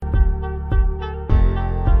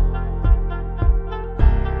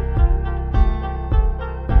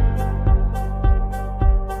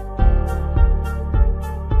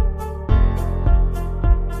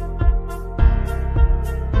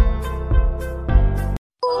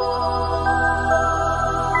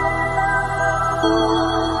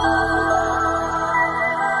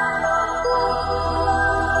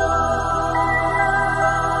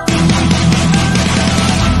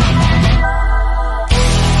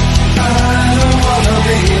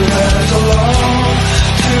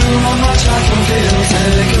I'm feeling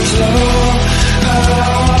sick and slow. I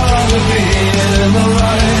wanna be in the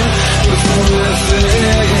right before it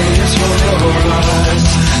fades from your eyes.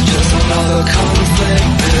 Just another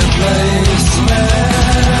conflicted placement.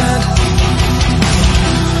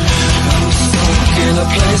 I'm stuck in a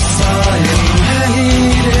place I am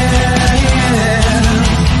hating.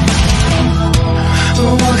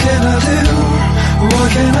 What can I do? What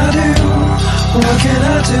can I do? What can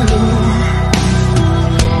I do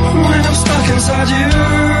when I'm stuck inside you?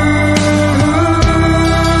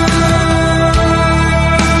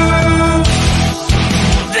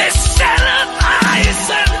 This cell of ice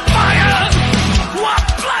and fire, what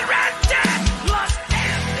blood red death, lost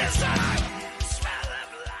in desire, smell of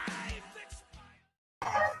life.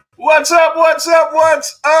 What's up? What's up?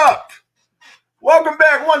 What's up? Welcome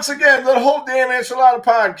back once again to the Whole Damn Enchilada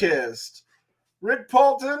Podcast. Rick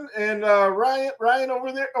Paulton and Ryan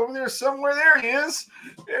over there somewhere. There he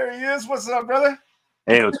is. What's up, brother?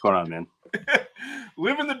 Hey, what's going on, man?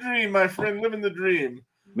 Living the dream, my friend. Living the dream.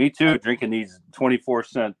 Me too. Drinking these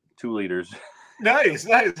 24-cent 2 liters. Nice.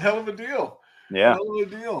 Hell of a deal. Yeah. Hell of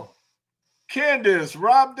a deal. Candace,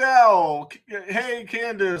 Rob Dow. Hey,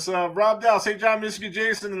 Candace. Rob Dow, St. John, Michigan.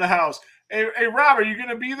 Jason in the house. Hey, Rob, are you going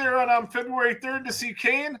to be there on February 3rd to see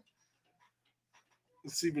Kane?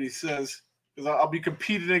 Let's see what he says. Because I'll be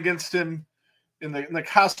competing against him in the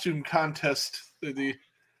costume contest, the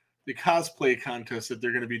cosplay contest that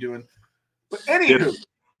they're going to be doing. But anywho,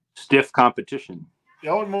 stiff competition.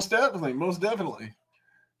 Oh, most definitely.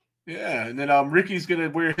 Yeah, and then Ricky's going to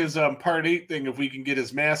wear his Part 8 thing if we can get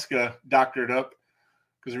his mask doctored up.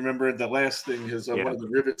 Because remember the last thing, his one of the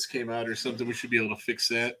rivets came out or something. We should be able to fix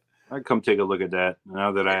that. I'd come take a look at that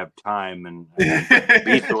now that I have time and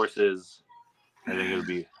resources. I think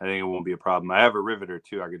it won't be a problem. I have a riveter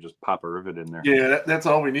too. I could just pop a rivet in there. Yeah, that's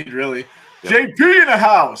all we need really. Yep. JP in the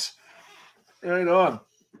house. Right on.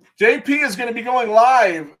 JP is going to be going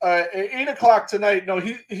live at 8:00 tonight. No,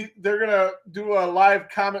 they're going to do a live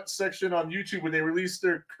comment section on YouTube when they release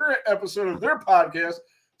their current episode of their podcast,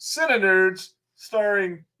 Cine Nerds,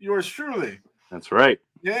 starring yours truly. That's right.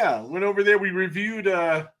 Yeah, went over there. We reviewed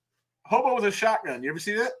Hobo with a Shotgun. You ever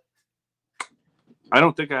see that? I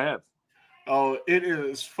don't think I have. Oh, it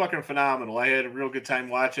is fucking phenomenal. I had a real good time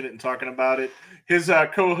watching it and talking about it. His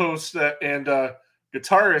co-host and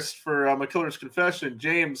guitarist for McKiller's Confession,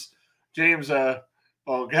 James, oh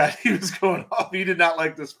God, he was going off. He did not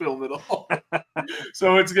like this film at all.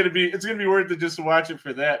 So it's gonna be worth it just to watch it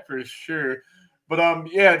for that for sure.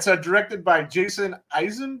 But yeah, it's directed by Jason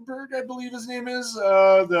Eisenberg, I believe his name is,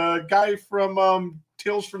 the guy from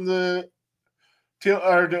Tales from the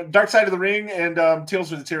Dark Side of the Ring and Tales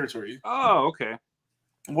from the Territory. Oh, okay.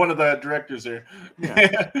 One of the directors there.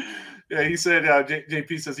 Yeah, yeah, he said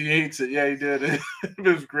JP says he hates it. Yeah, he did. It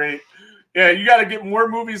was great. Yeah, you got to get more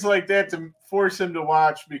movies like that to force him to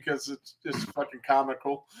watch because it's just fucking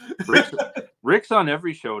comical. Rick's on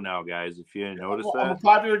every show now, guys. If you didn't notice that, I'm a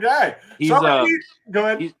popular guy. Go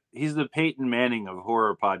ahead. He's the Peyton Manning of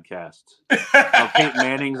horror podcasts. Peyton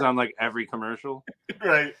Manning's on like every commercial.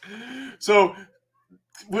 Right. So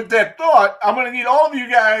with that thought, I'm going to need all of you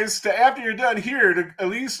guys to, after you're done here, to at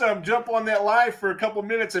least jump on that live for a couple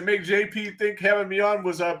minutes and make JP think having me on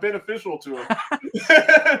was beneficial to him.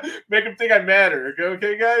 Make him think I matter.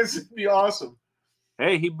 Okay, guys? It'd be awesome.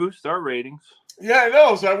 Hey, he boosts our ratings. Yeah, I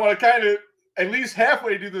know. So I want to kind of at least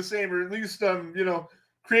halfway do the same, or at least,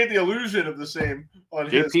 create the illusion of the same on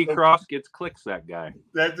his. JP Cross gets clicks, that guy.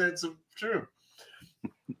 That's true.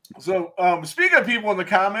 So, speaking of people in the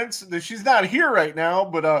comments, she's not here right now,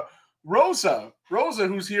 but Rosa,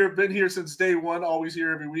 who's been here since day one, always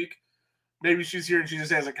here every week. Maybe she's here and she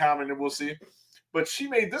just hasn't commented. We'll see. But she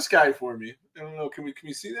made this guy for me. I don't know. Can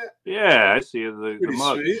we see that? Yeah, I see the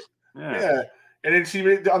mug. Sweet. Yeah. And then she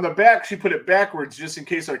made on the back. She put it backwards just in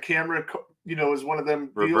case our camera, is one of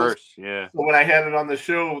them reverse. Deals. Yeah. So when I had it on the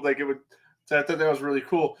show, like it would. So I thought that was really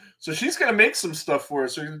cool. So she's going to make some stuff for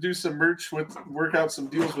us. We're going to do some merch work out some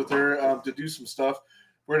deals with her to do some stuff.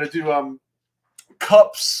 We're going to do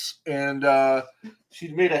cups, and she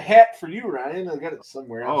made a hat for you, Ryan. I got it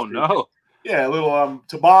somewhere. Oh, no. Yeah, a little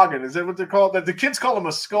toboggan. Is that what they're called? The kids call them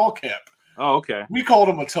a skull cap. Oh, okay. We called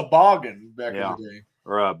them a toboggan back in the day.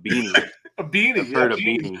 Or a beanie. A beanie. I've heard a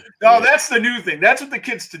beanie. No, that's the new thing. That's what the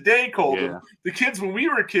kids today called them. Yeah. The kids when we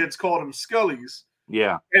were kids called them scullies.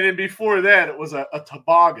 Yeah. And then before that, it was a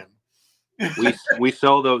toboggan. we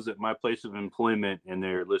sell those at my place of employment, and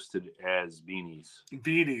they're listed as beanies.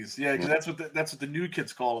 Beanies, yeah, because that's what the new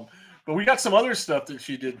kids call them. But we got some other stuff that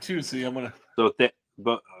she did too. See, I'm gonna. So,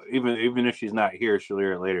 but even if she's not here, she'll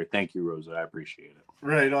hear it later. Thank you, Rosa. I appreciate it.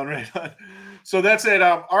 Right on, right on. So that's at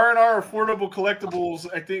R&R Affordable Collectibles,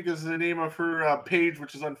 I think is the name of her page,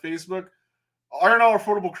 which is on Facebook. R&R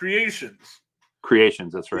Affordable Creations.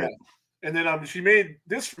 Creations, that's Yeah. right. And then she made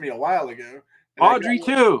this for me a while ago. And Audrey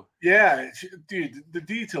too. Yeah, dude, the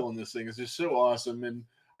detail in this thing is just so awesome. And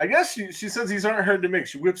I guess she says these aren't hard to make.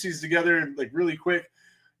 She whips these together like really quick,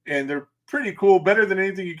 and they're pretty cool. Better than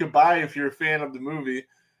anything you could buy if you're a fan of the movie.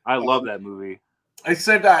 I love that movie. I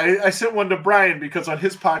sent one to Brian because on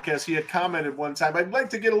his podcast he had commented one time, I'd like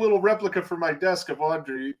to get a little replica for my desk of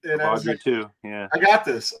Audrey. And I was Audrey like, too. Yeah. I got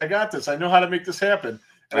this. I know how to make this happen.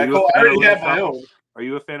 And Are I you a fan already of have Little my Shop- own. Are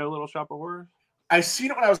you a fan of Little Shop of Horrors? I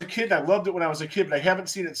seen it when I was a kid. And I loved it when I was a kid, but I haven't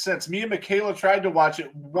seen it since. Me and Michaela tried to watch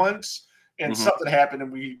it once, and something happened,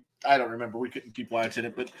 and I don't remember. We couldn't keep watching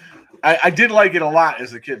it, but I did like it a lot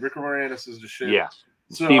as a kid. Rick Moranis is the shit. Yeah.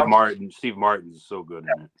 So Steve Martin's so good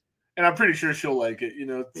in it. And I'm pretty sure she'll like it. You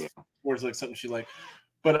know, it's more like something she liked.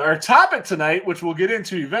 But our topic tonight, which we'll get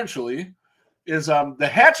into eventually, is the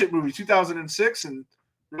Hatchet movie, 2006, and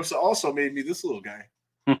Rosa also made me this little guy.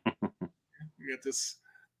 We got this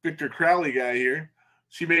Victor Crowley guy here.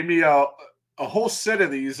 She made me a whole set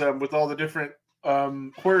of these with all the different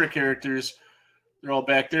horror characters. They're all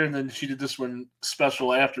back there, and then she did this one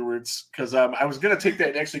special afterwards because I was gonna take that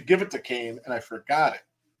and actually give it to Kane, and I forgot it.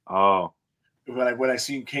 Oh, when I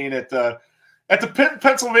seen Kane at the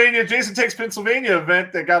Pennsylvania Jason Takes Pennsylvania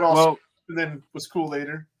event that got all and then was cool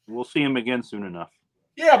later. We'll see him again soon enough.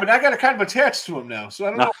 Yeah, but I got kind of attached to him now, so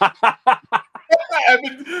I don't know. I've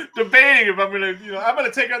been debating if I'm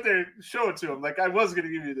gonna take out there and show it to him. Like I was gonna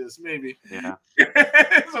give you this, maybe. Yeah.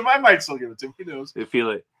 So I might still give it to him. Who knows?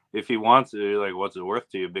 If he wants it, you're like, what's it worth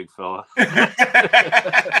to you, big fella?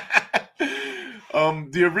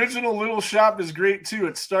 The original Little Shop is great too.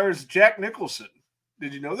 It stars Jack Nicholson.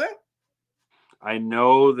 Did you know that? I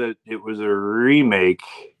know that it was a remake,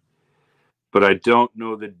 but I don't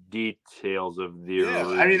know the details of the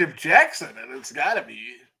original. I mean, if Jack's in it, it's got to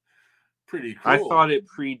be pretty cool. I thought it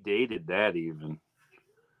predated that even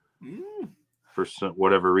for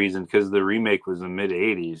whatever reason, because the remake was in the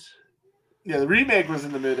mid-'80s. Yeah, the remake was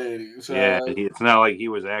in the mid-'80s. Yeah, it's not like he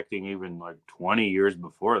was acting even like 20 years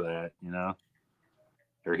before that, you know?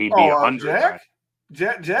 Or he'd be 100.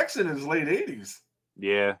 Jackson is late 80s.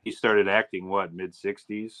 Yeah, he started acting,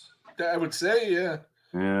 mid-60s? I would say, yeah.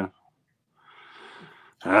 Yeah.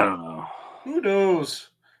 I don't know. Who knows?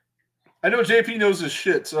 I know JP knows his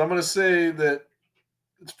shit, so I'm going to say that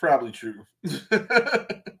it's probably true.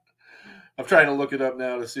 I'm trying to look it up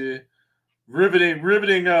now to see.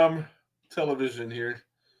 Riveting television here.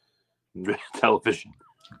 Television.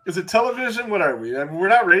 Is it television? What are we? I mean, we're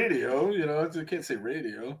not radio. You know, I can't say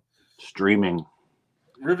radio. Streaming.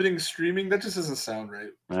 Riveting streaming? That just doesn't sound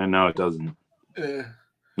right. I know it doesn't.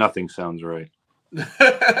 Nothing sounds right.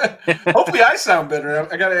 Hopefully I sound better.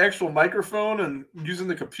 I got an actual microphone and using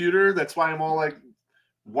the computer. That's why I'm all like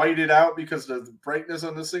whited out because of the brightness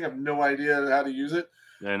on this thing. I have no idea how to use it.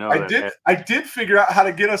 I know. I did figure out how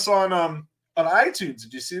to get us on iTunes.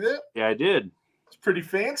 Did you see that? Yeah, I did. It's pretty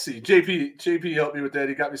fancy. JP helped me with that.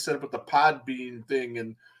 He got me set up with the Podbean thing,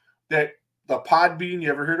 and the Podbean. You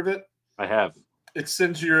ever heard of it? I have. It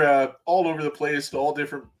sends you all over the place to all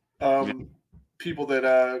different people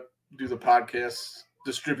that do the podcast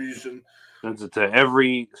distribution. Sends it to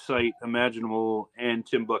every site imaginable and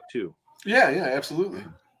Timbuktu. Yeah, absolutely.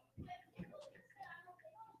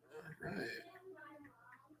 All right.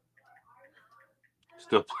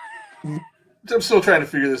 I'm still trying to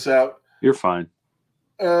figure this out. You're fine.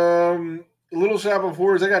 Little Shop of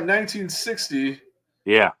Horrors. I got 1960.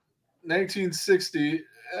 Yeah. 1960.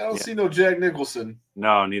 I don't see no Jack Nicholson.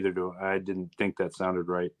 No, neither do I. I didn't think that sounded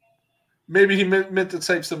right. Maybe he meant to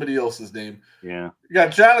type somebody else's name. Yeah. You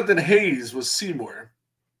got Jonathan Hayes was Seymour.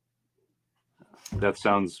 That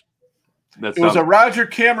sounds. It was a Roger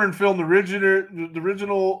Cameron film, the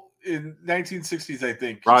original in 1960s, I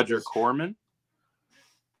think. Roger Corman?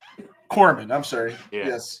 Corman, I'm sorry. Yeah.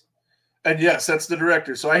 Yes. And yes, that's the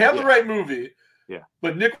director. So I have the right movie. Yeah.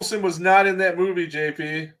 But Nicholson was not in that movie,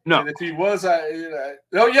 JP. No. And if he was,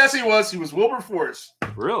 yes, he was. He was Wilberforce.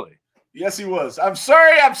 Really? Yes, he was. I'm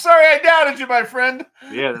sorry I doubted you, my friend.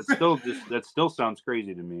 Yeah, that still sounds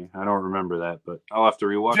crazy to me. I don't remember that, but I'll have to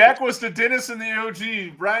rewatch Jack was the dentist in the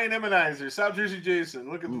OG. Brian Emmenizer, South Jersey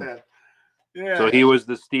Jason. Look at that. Yeah. So he was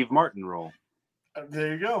the Steve Martin role.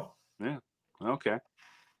 There you go. Yeah. Okay.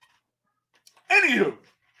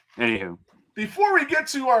 Anywho, before we get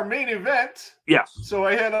to our main event, yes. So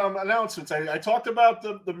I had announcements. I talked about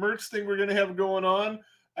the merch thing we're going to have going on.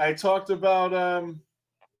 I talked about.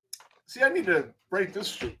 See, I need to write this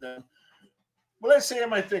shit down. what did I say on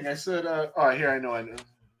my thing? I said, here I know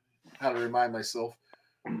how to remind myself.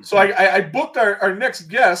 So I booked our next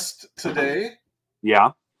guest today. Yeah.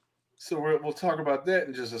 So we'll talk about that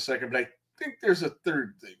in just a second. But I think there's a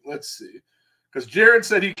third thing. Let's see. Because Jared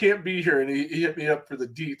said he can't be here, and he hit me up for the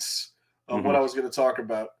deets on what I was going to talk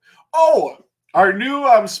about. Oh, our new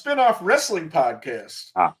spin-off wrestling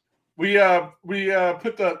podcast. We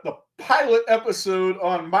put the pilot episode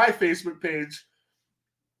on my Facebook page.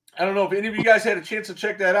 I don't know if any of you guys had a chance to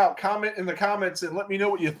check that out. Comment in the comments and let me know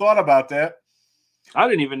what you thought about that. I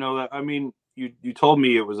didn't even know that. I mean, you told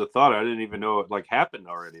me it was a thought. I didn't even know it like happened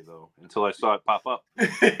already though until I saw it pop up.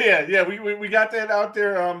 yeah. We got that out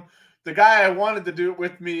there. The guy I wanted to do it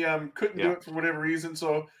with me couldn't do it for whatever reason,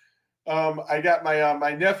 so I got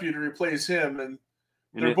my nephew to replace him, and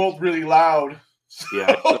they're both really loud. So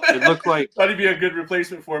yeah, it looked like thought he'd be a good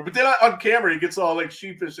replacement for him. But then on camera, he gets all like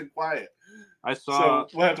sheepish and quiet. So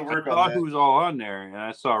we'll have to work on that. Who's all on there, and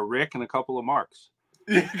I saw Rick and a couple of Marks.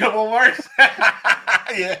 Yeah, a couple of Marks.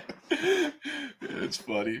 Yeah, it's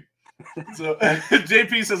funny. So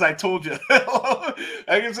JP says, "I told you."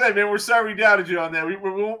 Like I said, man, we're sorry we doubted you on that. We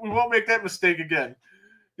won't make that mistake again.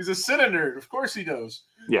 He's a Cinna nerd, of course he knows.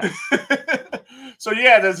 Yeah. So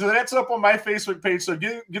yeah, that's up on my Facebook page. So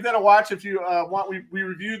give that a watch if you want. We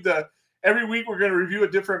reviewed every week we're going to review a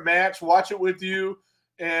different match, watch it with you,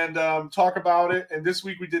 and talk about it. And this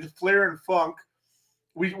week we did Flair and Funk.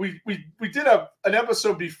 We did an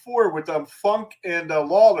episode before with Funk and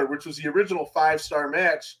Lawler, which was the original 5-star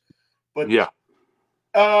match. But yeah,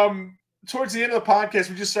 towards the end of the podcast,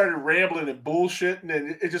 we just started rambling and bullshitting,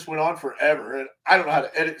 and it just went on forever. And I don't know how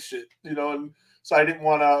to edit shit, and so I didn't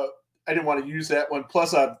want to use that one.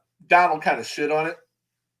 Plus, Donald kind of shit on it.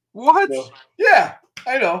 What? So, yeah,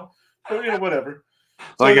 I know. But, whatever.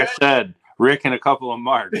 Like I said, Rick and a couple of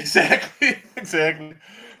Marks. Exactly.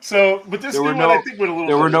 So, but this new one, I think, went a little.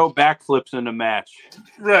 There were no backflips in the match.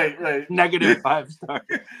 Right. Negative 5 stars.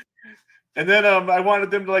 And then I wanted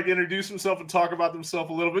them to introduce themselves and talk about themselves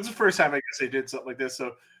a little bit. It's the first time I guess they did something like this.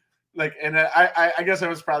 So and I guess I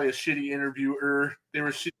was probably a shitty interviewer. They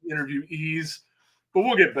were shitty interviewees, but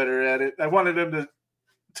we'll get better at it. I wanted them to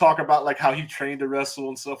talk about how he trained to wrestle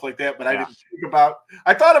and stuff like that, but I didn't think about.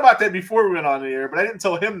 I thought about that before we went on the air, but I didn't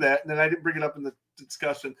tell him that, and then I didn't bring it up in the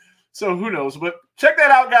discussion. So who knows? But check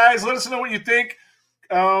that out, guys. Let us know what you think.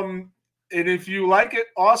 And if you like it,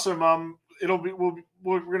 awesome.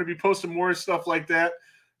 We're going to be posting more stuff like that.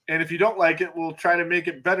 And if you don't like it, we'll try to make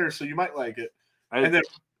it better so you might like it. And then,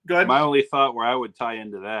 go ahead. My only thought where I would tie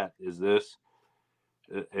into that is this.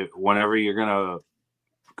 Whenever you're going to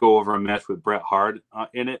go over a match with Bret Hart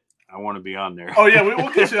in it, I want to be on there. Oh, yeah, we'll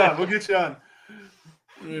get you on. We'll get you on.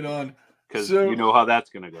 Right on. Because you know how that's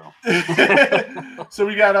going to go. So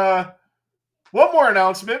we got one more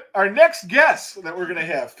announcement. Our next guest that we're going to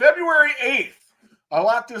have, February 8th. I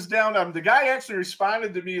locked this down. The guy actually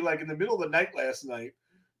responded to me in the middle of the night last night,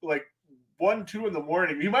 1, 2 in the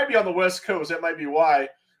morning. He might be on the West Coast. That might be why.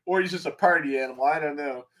 Or he's just a party animal. I don't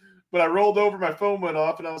know. But I rolled over, my phone went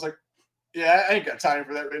off, and I was like, yeah, I ain't got time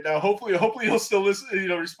for that right now. Hopefully he'll still listen,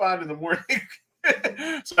 respond in the morning.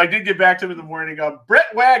 So I did get back to him in the morning.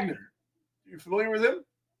 Brett Wagner. You familiar with him?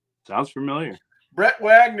 Sounds familiar. Brett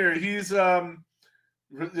Wagner. He's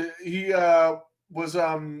was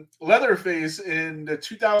Leatherface in the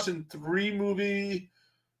 2003 movie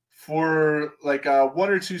for 1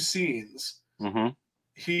 or 2 scenes.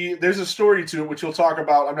 Mm-hmm. There's a story to it which he'll talk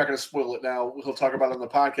about. I'm not going to spoil it now. He'll talk about it on the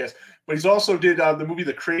podcast. But he's also did the movie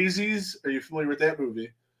The Crazies. Are you familiar with that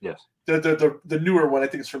movie? Yes. The newer one. I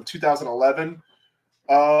think it's from 2011.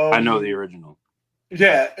 I know the original.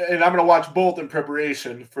 Yeah, and I'm going to watch both in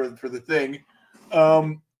preparation for the thing.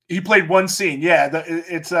 He played one scene. Yeah,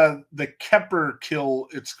 it's the Kemper kill,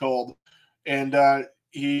 it's called. And like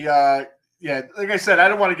I said, I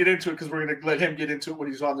don't want to get into it because we're going to let him get into it when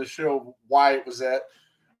he's on the show, why it was that.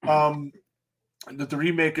 The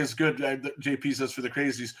remake is good, JP says, for The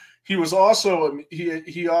Crazies. He was also,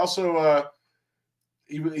 he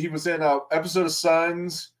was in an episode of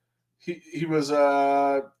Sons. He was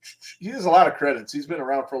he has a lot of credits. He's been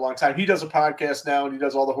around for a long time. He does a podcast now, and he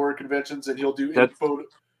does all the horror conventions, and he'll do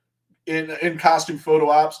in costume photo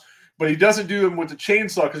ops, but he doesn't do them with the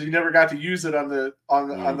chainsaw because he never got to use it in the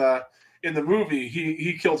movie.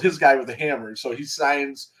 He killed his guy with a hammer, so he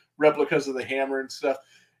signs replicas of the hammer and stuff.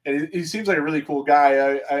 And he seems like a really cool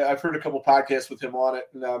guy. I've heard a couple podcasts with him on it.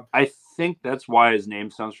 And, I think that's why his name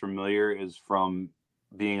sounds familiar, is from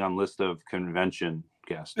being on list of convention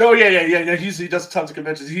guests. Oh yeah. He does tons of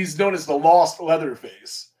conventions. He's known as the Lost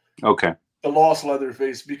Leatherface. Okay. The Lost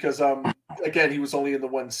Leatherface because again, he was only in the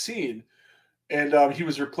one scene. and he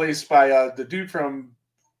was replaced by the dude from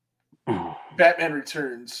Batman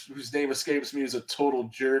Returns, whose name escapes me, is a total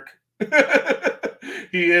jerk.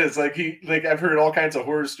 He is like I've heard all kinds of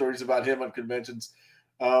horror stories about him on conventions.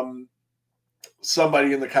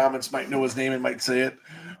 Somebody in the comments might know his name and might say it,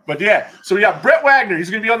 but yeah. So we got Brett Wagner. He's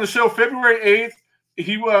going to be on the show February 8th.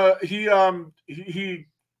 He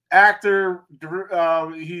actor.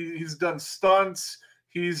 He's done stunts.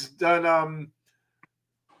 He's done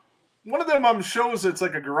one of them shows. It's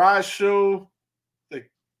like a garage show.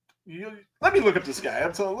 Let me look up this guy.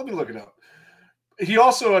 Let me look it up. He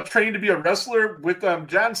also trained to be a wrestler with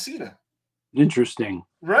John Cena. Interesting.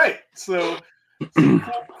 Right. So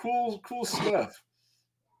cool stuff.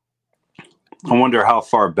 I wonder how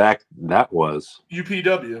far back that was.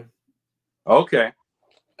 UPW. Okay.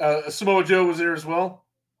 Samoa Joe was there as well.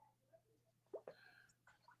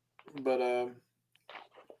 But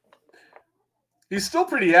he's still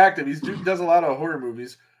pretty active. He does a lot of horror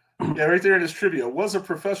movies. Yeah, right there in his trivia. Was a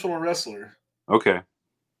professional wrestler. Okay.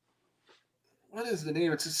 What is the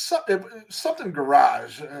name? It's something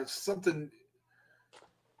garage. Something.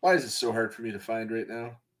 Why is it so hard for me to find right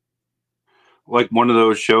now? Like one of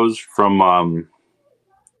those shows from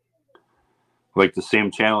like the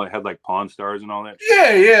same channel that had like Pawn Stars and all that.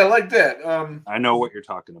 Yeah, like that. I know what you're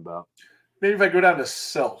talking about. Maybe if I go down to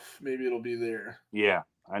Self, maybe it'll be there. Yeah,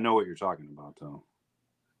 I know what you're talking about though.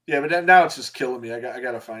 Yeah, but now it's just killing me. I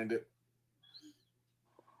got to find it.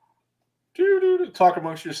 Talk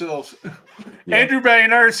amongst yourselves. Yeah. Andrew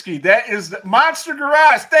Bayanarski, that is the Monster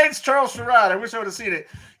Garage. Thanks, Charles Sherrod. I wish I would have seen it.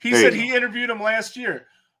 He said he interviewed him last year.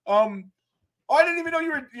 I didn't even know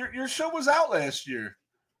your show was out last year.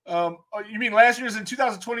 You mean last year's in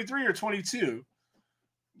 2023 or 22?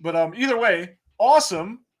 But either way,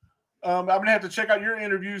 awesome. I'm gonna have to check out your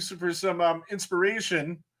interviews for some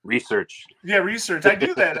inspiration. Research. Yeah, research. I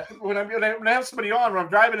do that when I have somebody on. When I'm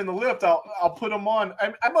driving in the lift, I'll put them on.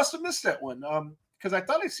 I must have missed that one because I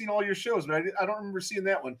thought I'd seen all your shows, but I don't remember seeing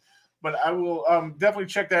that one. But I will definitely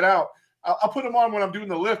check that out. I'll put them on when I'm doing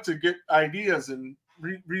the lift to get ideas and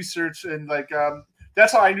research and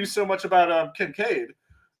that's how I knew so much about Ken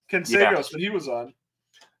Sagos when he was on.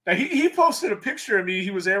 Now he posted a picture of me. He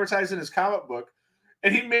was advertising his comic book,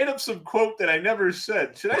 and he made up some quote that I never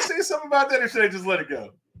said. Should I say something about that, or should I just let it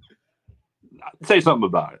go? Say something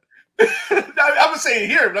about it. I'm gonna say it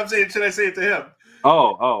here, but I'm saying, should I say it to him?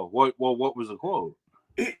 Oh. What was the quote?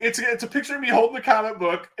 It's a picture of me holding the comic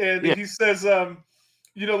book, and he says,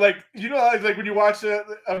 like when you watch a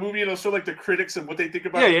movie and it'll show like the critics and what they think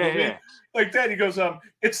about the movie. Yeah. Like that, he goes,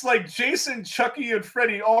 it's like Jason, Chucky, and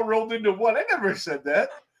Freddy all rolled into one. I never said that.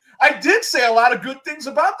 I did say a lot of good things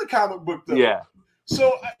about the comic book, though. Yeah.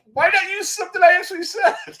 So why not use something I actually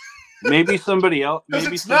said? Maybe somebody else.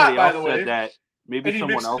 Maybe somebody else said that. Maybe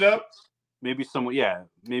someone else.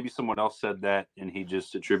 Maybe someone else said that, and he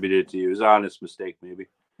just attributed it to you. It was an honest mistake, maybe.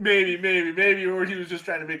 Maybe, or he was just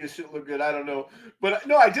trying to make his shit look good. I don't know, but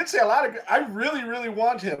no, I did say a lot of. I really, really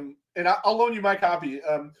want him, and I'll loan you my copy.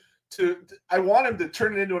 I want him to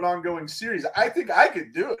turn it into an ongoing series. I think I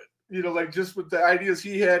could do it. Like just with the ideas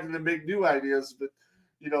he had, and then make new ideas. But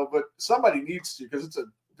but somebody needs to, because it's a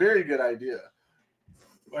very good idea.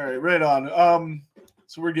 All right on.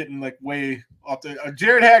 So we're getting like way off the.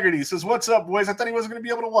 Jared Haggerty says, "What's up, boys? I thought he wasn't going to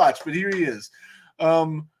be able to watch, but here he is."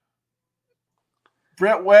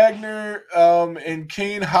 Brett Wagner and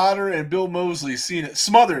Kane Hodder and Bill Moseley. Seen it.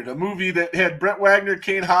 Smothered, a movie that had Brett Wagner,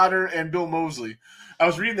 Kane Hodder, and Bill Moseley. I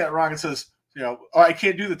was reading that wrong. It says, I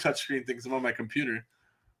can't do the touchscreen thing because I'm on my computer.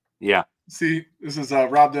 Yeah. See, this is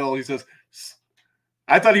Rob Dell. He says,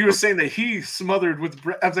 I thought he was saying that he smothered with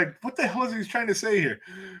Brett. I was like, what the hell is he trying to say here?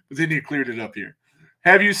 But then he cleared it up here.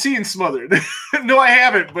 Have you seen Smothered? No, I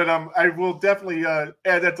haven't, but I will definitely add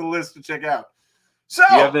that to the list to check out. So,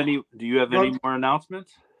 do you have any more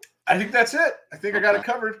announcements? I think that's it. I think I got it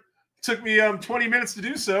covered. It took me 20 minutes to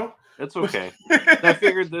do so. That's okay. I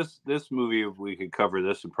figured this movie, we could cover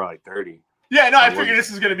this in probably 30. Yeah, no, I figured this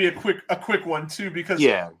is going to be a quick one too, because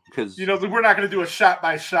we're not going to do a shot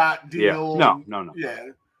by shot deal. Yeah. No. Yeah,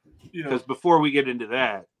 because before we get into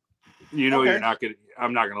that, you're not going.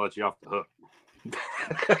 I'm not going to let you off the hook.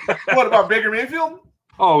 What about Baker Mayfield?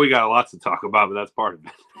 Oh, we got lots to talk about, but that's part of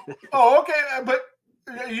it. Oh, okay, but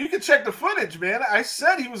you can check the footage, man. I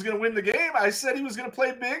said he was going to win the game. I said he was going to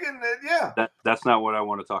play big, and that's not what I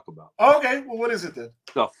want to talk about. Okay, well, what is it then?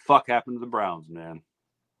 What the fuck happened to the Browns, man?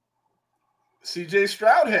 C.J.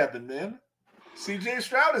 Stroud happened, man. C.J.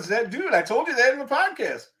 Stroud is that dude. I told you that in the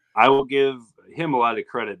podcast. I will give him a lot of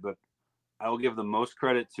credit, but I will give the most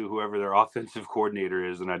credit to whoever their offensive coordinator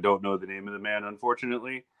is, and I don't know the name of the man,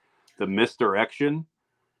 unfortunately. The misdirection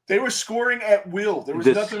They were scoring at will. There was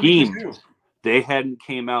The nothing scheme. we could do. They hadn't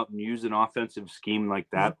came out and used an offensive scheme like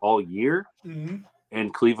that all year,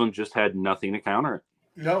 and Cleveland just had nothing to counter it.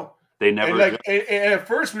 No, they never. And at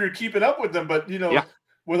first we were keeping up with them, but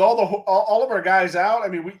with all of our guys out, I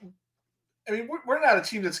mean we're not a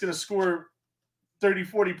team that's going to score 30,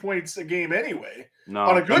 40 points a game anyway. No,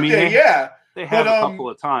 on a good day, they have a couple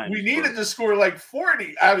of times. We needed to score like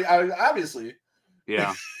 40. Obviously,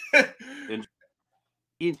 yeah.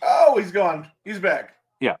 He's gone. He's back.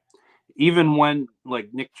 Yeah. Even when like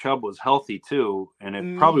Nick Chubb was healthy too, and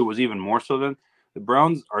it probably was even more so then, the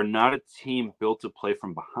Browns are not a team built to play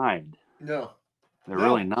from behind. No. They're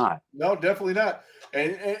really not. No, definitely not.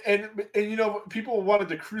 And people wanted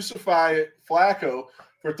to crucify Flacco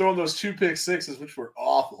for throwing those 2 pick sixes, which were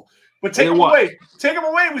awful. But take them away. Take them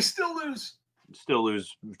away. We still lose. Still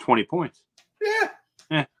lose 20 points.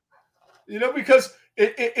 Yeah. Because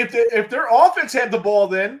if their offense had the ball,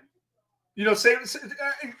 then give us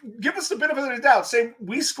the benefit of the doubt. Say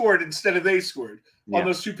we scored instead of they scored on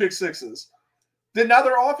those 2 pick sixes. Then now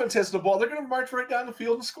their offense has the ball. They're going to march right down the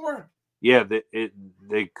field and score. Yeah,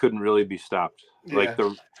 they couldn't really be stopped. Yeah. Like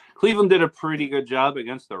Cleveland did a pretty good job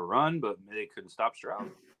against the run, but they couldn't stop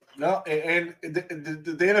Stroud. No, and the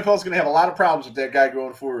NFL is going to have a lot of problems with that guy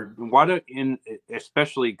going forward.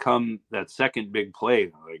 Especially come that second big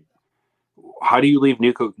play, like how do you leave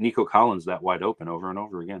Nico Collins that wide open over and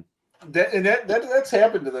over again? That's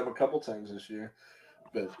happened to them a couple times this year.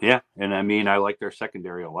 But yeah, and I mean I like their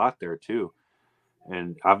secondary a lot there too.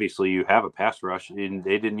 And obviously you have a pass rush, and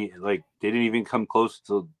they didn't even come close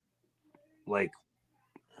to like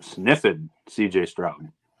sniffing CJ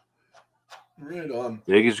Stroud. Right on.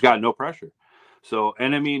 They just got no pressure. So,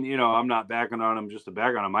 and I mean, I'm not backing on them just to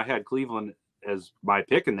bag on them. I had Cleveland as my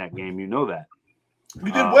pick in that game. You know that.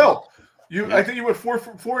 You did well. I think you went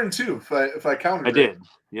 4-2 if I counted. I did.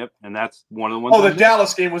 Yep, and that's one of the ones. Oh, the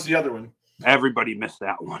Dallas game was the other one. Everybody missed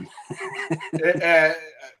that one.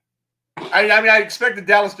 I expected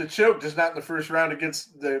Dallas to choke, just not in the first round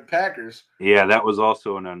against the Packers. Yeah, that was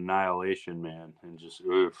also an annihilation, man, and just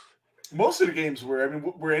oof. Most of the games were. I mean,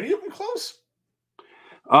 were any of them close?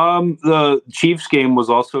 The Chiefs game was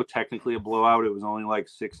also technically a blowout. It was only like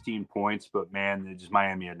 16 points, but man,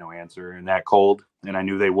 Miami had no answer, and that cold, and I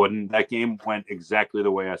knew they wouldn't. That game went exactly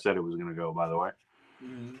the way I said it was going to go. By the way,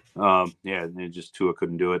 Tua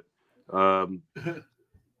couldn't do it.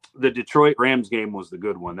 The Detroit Rams game was the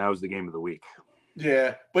good one. That was the game of the week.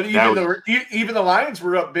 Yeah, but even the Lions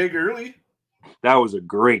were up big early. That was a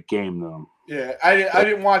great game, though. Yeah, I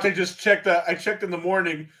didn't watch. I just checked. I checked in the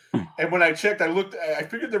morning, and when I checked, I looked. I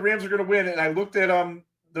figured the Rams were going to win, and I looked at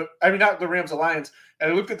not the Rams, the Lions,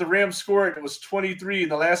 and I looked at the Rams score. And it was 23,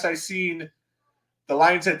 and the last I seen, the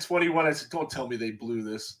Lions had 21. I said, "Don't tell me they blew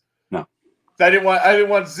this." No, I didn't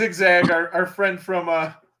want Zigzag, our friend from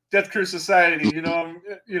Death Crew Society.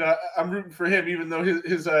 I'm rooting for him, even though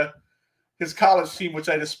his college team, which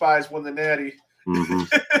I despise, won the Natty. Mm-hmm.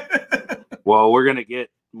 Well, we're gonna get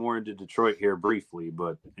more into Detroit here briefly,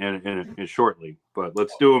 but and shortly. But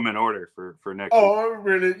let's do them in order for next. Oh,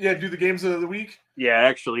 we're gonna do the games of the week. Yeah,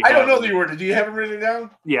 actually, I don't know the order. Do you have them written down?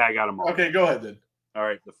 Yeah, I got them all. Okay, go ahead then. All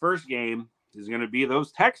right, the first game is going to be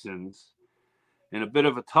those Texans in a bit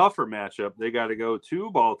of a tougher matchup. They got to go to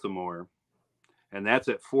Baltimore, and that's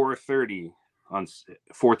at 4:30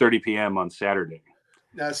 p.m. on Saturday.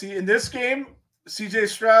 Now, see, in this game, CJ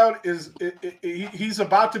Stroud he's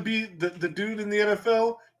about to be the dude in the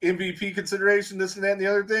NFL, MVP consideration, this and that and the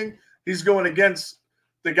other thing. He's going against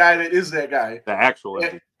the guy that is that guy. The actual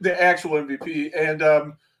MVP. The actual MVP. And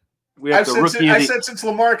I said since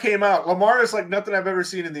Lamar came out, Lamar is like nothing I've ever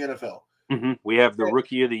seen in the NFL. Mm-hmm. We have the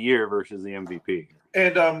Rookie of the Year versus the MVP.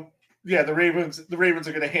 And the Ravens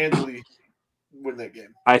are going to handily win that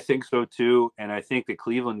game. I think so too, and I think the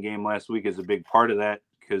Cleveland game last week is a big part of that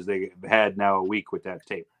because they had now a week with that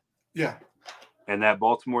tape. Yeah. And that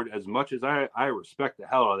Baltimore, as much as I respect the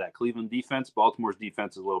hell out of that Cleveland defense, Baltimore's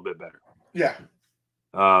defense is a little bit better. Yeah.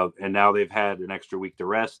 And now they've had an extra week to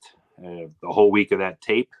rest, the whole week of that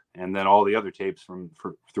tape, and then all the other tapes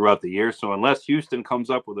throughout the year. So unless Houston comes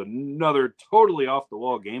up with another totally off the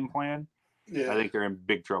wall game plan, I think they're in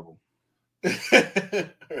big trouble.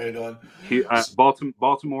 Right on.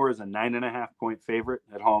 Baltimore is a 9.5-point favorite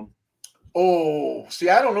at home. Oh, see,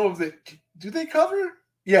 I don't know if do they cover?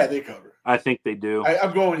 Yeah, they cover. I think they do.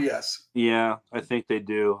 I'm going yes. Yeah, I think they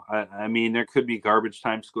do. I mean, there could be garbage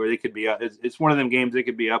time score. They could be up. It's one of them games. They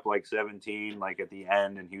could be up like 17, like at the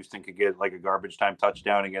end, and Houston could get like a garbage time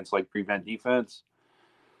touchdown against like prevent defense.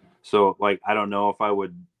 So, like, I don't know if I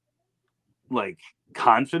would like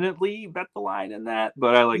confidently bet the line in that,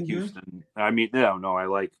 but I like Houston. I mean, no, I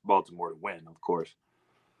like Baltimore to win, of course.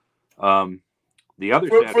 The other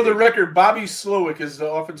for the record, Bobby Slowick is the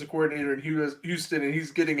offensive coordinator in Houston, and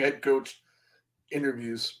he's getting head coach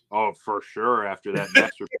interviews. Oh, for sure. After that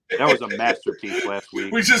that was a masterpiece last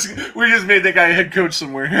week. We just made that guy head coach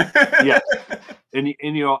somewhere. Yeah, and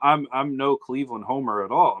you know, I'm no Cleveland homer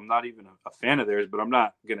at all. I'm not even a fan of theirs, but I'm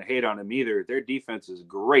not going to hate on him either. Their defense is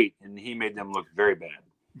great, and he made them look very bad.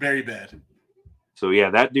 Very bad. So yeah,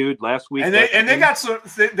 that dude last week, and they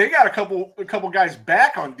got a couple guys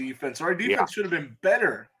back on defense. Our defense should have been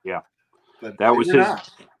better. Yeah, but that was his not.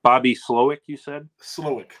 Bobby Slowick. You said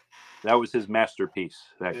Slowick. That was his masterpiece.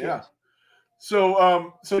 That game. Yeah.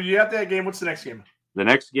 So you have that game. What's the next game? The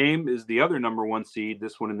next game is the other number 1 seed.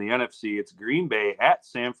 This one in the NFC. It's Green Bay at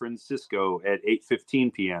San Francisco at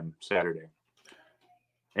 8:15 p.m. Saturday.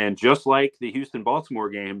 And just like the Houston-Baltimore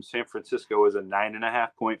game, San Francisco is a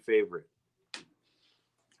 9.5-point favorite.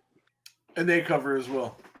 And they cover as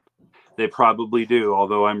well. They probably do,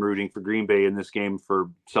 although I'm rooting for Green Bay in this game for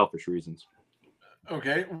selfish reasons.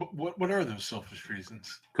 Okay, what are those selfish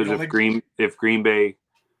reasons? Because if Green Bay.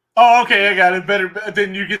 Oh, okay, I got it. Better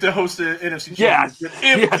then you get to host the NFC Championship.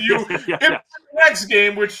 If the next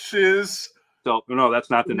game, which is. So no, that's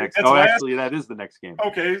not the next. Actually, that is the next game.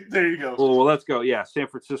 Okay, there you go. Well, let's go. Yeah, San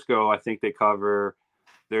Francisco. I think they cover.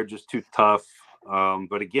 They're just too tough.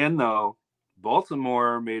 But again, though,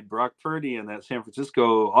 Baltimore made Brock Purdy and that San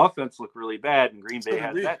Francisco offense look really bad, and Green Bay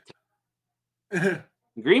has that.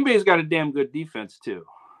 Green Bay's got a damn good defense too.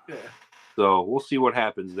 Yeah. So we'll see what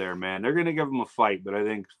happens there, man. They're going to give them a fight, but I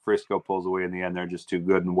think Frisco pulls away in the end. They're just too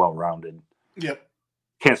good and well-rounded. Yep.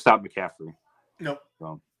 Can't stop McCaffrey. Nope.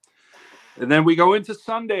 So. And then we go into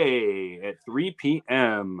Sunday at 3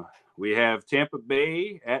 p.m. We have Tampa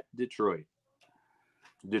Bay at Detroit.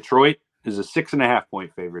 Detroit is a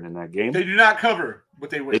 6.5-point favorite in that game. They do not cover, but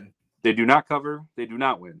they win. They do not cover. They do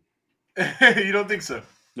not win. You don't think so?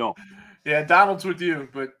 No. Yeah, Donald's with you,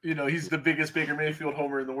 but he's the biggest Baker Mayfield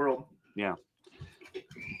homer in the world. Yeah.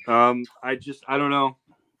 I don't know.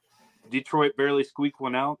 Detroit barely squeaked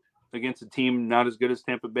one out against a team not as good as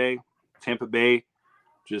Tampa Bay. Tampa Bay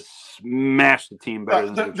just smashed the team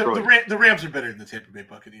better than Detroit. The Rams are better than the Tampa Bay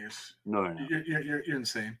Buccaneers. No, they're not. You're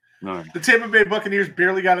insane. No. The Tampa Bay Buccaneers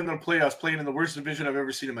barely got into the playoffs, playing in the worst division I've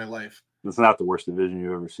ever seen in my life. It's not the worst division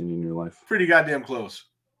you've ever seen in your life. Pretty goddamn close.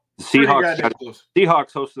 The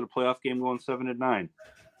Seahawks hosted a playoff game going 7-9.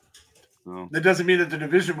 So. That doesn't mean that the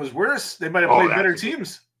division was worse. They might have played better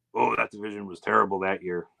teams. Oh, that division was terrible that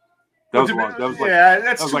year. That's too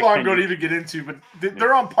long ago to even get into. But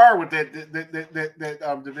they're on par with that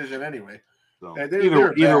division anyway. So,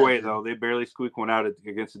 either way, though, they barely squeak one out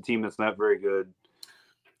against a team that's not very good.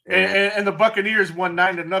 And the Buccaneers won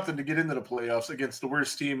 9-0 to get into the playoffs against the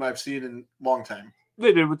worst team I've seen in a long time.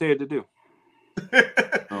 They did what they had to do.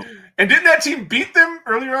 And didn't that team beat them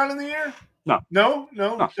earlier on in the year? No.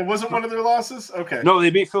 It wasn't one of their losses? Okay. No, they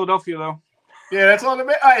beat Philadelphia, though. Yeah, that's all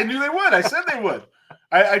I knew they would. I said they would.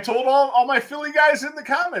 I told all my Philly guys in the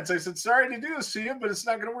comments, I said, sorry to do this to you, but it's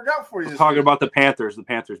not going to work out for you. Talking about the Panthers. The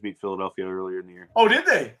Panthers beat Philadelphia earlier in the year. Oh, did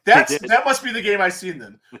they? That must be the game I seen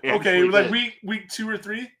then. Okay, like week 2 or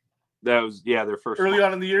 3? That was, their first early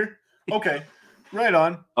on in the year? Okay, right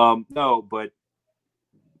on. No, but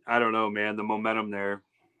I don't know, man. The momentum there,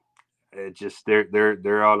 it just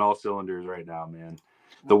they're on all cylinders right now, man.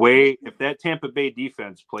 The way if that Tampa Bay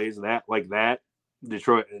defense plays like that,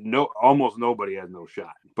 Detroit, almost nobody has no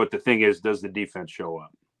shot. But the thing is, does the defense show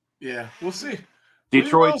up? Yeah, we'll see.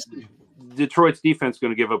 Detroit's defense is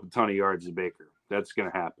going to give up a ton of yards to Baker. That's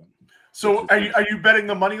going to happen. So, are you betting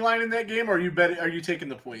the money line in that game, or are you taking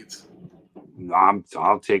the points?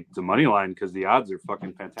 I'll take the money line because the odds are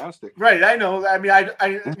fucking fantastic. Right, I know. I mean,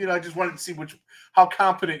 I just wanted to see how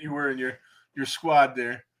confident you were in your squad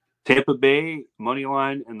there. Tampa Bay money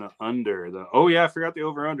line and the under. I forgot the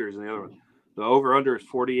over-unders in the other one. The over-under is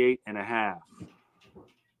 48.5.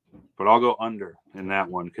 But I'll go under in that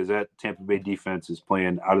one because that Tampa Bay defense is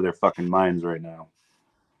playing out of their fucking minds right now.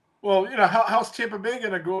 Well, how's Tampa Bay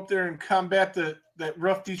going to go up there and combat that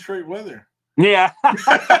rough Detroit weather? Yeah.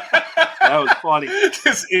 That was funny.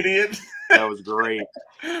 This idiot. That was great.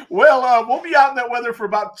 Well, we'll be out in that weather for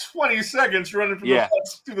about 20 seconds running from the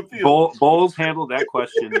huts to the field. Bowles handled that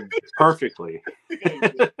question perfectly.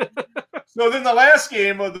 So then the last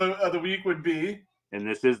game of the week would be, and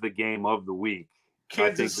this is the game of the week,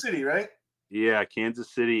 Kansas City, right? Yeah, Kansas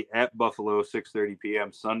City at Buffalo, 6:30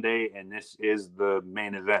 p.m. Sunday, and this is the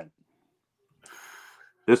main event.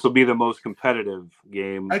 This will be the most competitive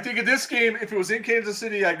game. I think in this game, if it was in Kansas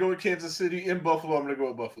City, I'd go with Kansas City. In Buffalo, I'm going to go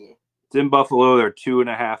with Buffalo. It's in Buffalo. They're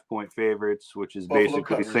 2.5-point favorites, which is Buffalo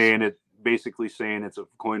basically covers. saying it's a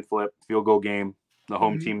coin flip, field goal game. The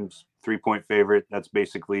home team's 3-point favorite. That's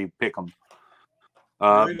basically pick 'em.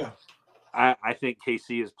 There you go. I think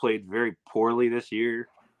KC has played very poorly this year.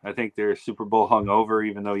 I think they're Super Bowl hungover,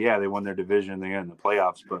 even though, they won their division. They got in the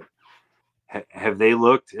playoffs. But have they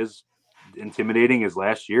looked as intimidating as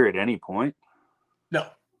last year at any point? No.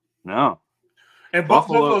 And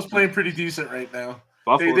Buffalo's playing pretty decent right now.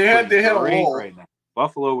 They had a lull right now.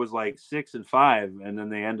 Buffalo was like 6-5, and then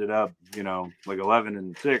they ended up, like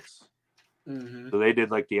 11-6. Mm-hmm. So they did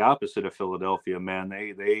like the opposite of Philadelphia, man.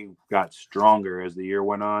 They got stronger as the year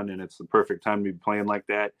went on, and it's the perfect time to be playing like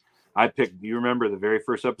that. You remember the very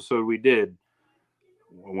first episode we did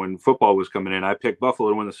when football was coming in, I picked Buffalo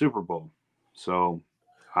to win the Super Bowl. So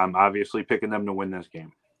I'm obviously picking them to win this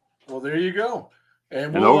game. Well, there you go.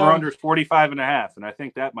 And over-under is 45.5, and I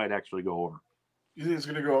think that might actually go over. You think it's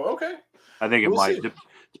going to go? Okay. I think it might.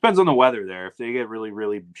 Depends on the weather there. If they get really,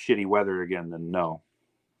 really shitty weather again, then no.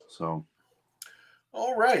 So.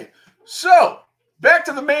 All right. So, back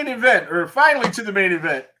to the main event, or finally to the main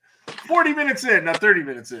event. 40 minutes in, not 30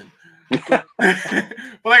 minutes in. But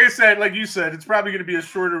like I said, like you said, it's probably going to be a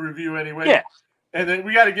shorter review anyway. Yeah. And then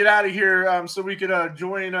we got to get out of here so we could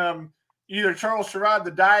join either Charles Sherrod,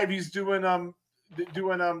 the dive. He's doing the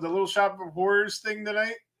Little Shop of Horrors thing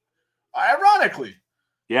tonight. Ironically.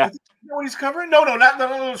 Yeah. You know what he's covering? No, not the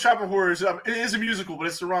Little Shop of Horrors. It is a musical, but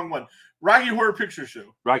it's the wrong one. Rocky Horror Picture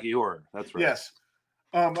Show. Rocky Horror. That's right. Yes.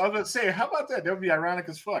 I was about to say, how about that? That would be ironic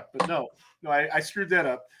as fuck. But no, I screwed that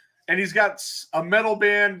up. And he's got a metal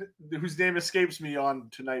band whose name escapes me on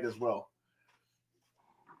tonight as well.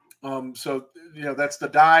 So that's the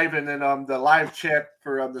dive, and then the live chat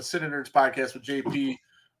for the Cine Nerds podcast with JP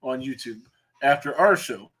on YouTube after our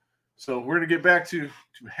show. So we're gonna get back to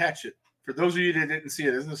Hatchet. For those of you that didn't see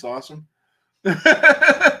it, isn't this awesome?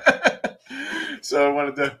 So I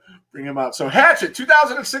wanted to bring him out. So Hatchet,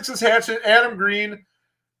 2006's Hatchet, Adam Green.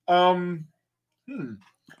 Adam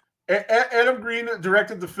Green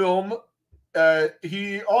directed the film.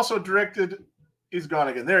 He also directed. He's gone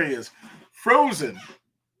again. There he is. Frozen.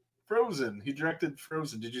 He directed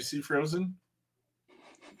Frozen. Did you see Frozen?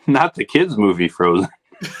 Not the kids' movie Frozen.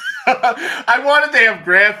 I wanted to have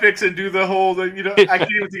graphics and do the whole. I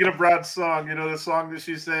can't even think of a broad song. The song that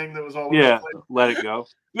she sang that was all. Let It Go.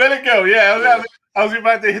 Let It Go. Yeah, I was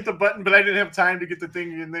about to hit the button, but I didn't have time to get the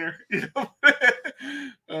thing in there.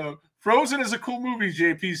 Frozen is a cool movie.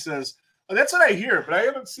 JP says that's what I hear, but I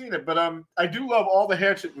haven't seen it. But I do love all the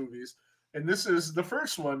Hatchet movies, and this is the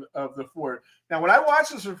first one of the 4. Now, when I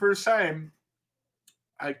watched this for the first time,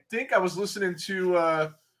 I think I was listening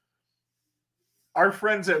to our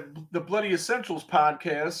friends at the Bloody Essentials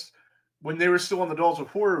podcast when they were still on the Dolls of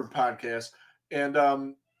Horror podcast, and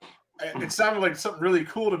it sounded like something really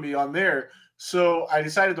cool to me on there. So I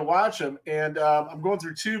decided to watch them, and I'm going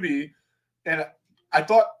through Tubi, and I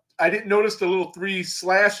thought I didn't notice the little 3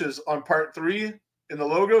 slashes on part 3 in the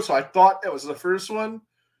logo, so I thought that was the first one.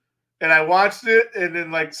 And I watched it, and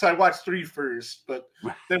then so I watched 3 first, but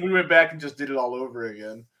then we went back and just did it all over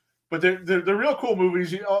again. But they're real cool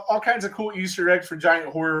movies. All kinds of cool Easter eggs for giant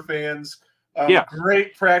horror fans.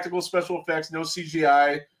 Great practical special effects, no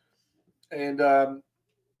CGI. And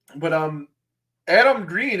but Adam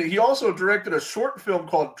Green, he also directed a short film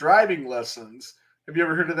called Driving Lessons. Have you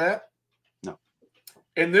ever heard of that? No.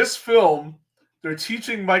 In this film, they're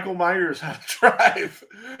teaching Michael Myers how to drive.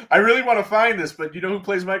 I really want to find this, but you know who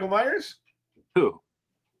plays Michael Myers? Who?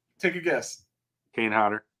 Take a guess. Kane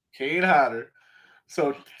Hodder.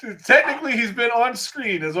 So technically, he's been on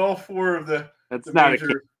screen as all 4 of the. That's the not major... a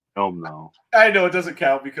kid film, though. I know it doesn't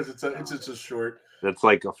count because it's a short. That's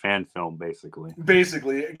like a fan film, basically.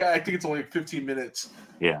 I think it's only 15 minutes.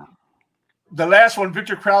 Yeah. The last one,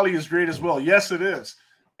 Victor Crowley, is great as well. Yes, it is.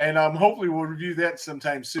 And hopefully we'll review that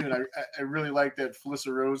sometime soon. I really like that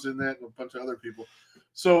Felissa Rose in that and a bunch of other people.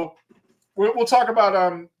 So we'll talk about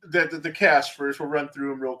the cast first. We'll run through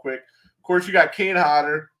them real quick. Of course, you got Kane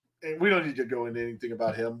Hodder, and we don't need to go into anything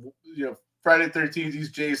about him. Friday the 13th,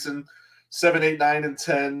 he's Jason. 7, 8, 9, and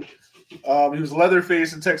 10. He was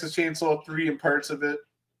Leatherface in Texas Chainsaw 3 and parts of it.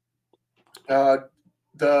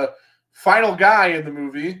 The final guy in the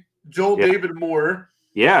movie, Joel David Moore.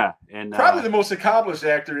 Yeah, and probably the most accomplished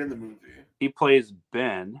actor in the movie. He plays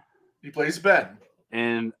Ben.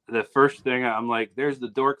 And the first thing I'm like, there's the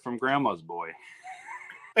dork from Grandma's Boy.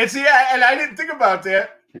 And see, and I didn't think about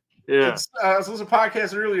that. Yeah. I was listening to a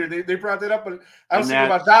podcast earlier. They brought that up, but I was thinking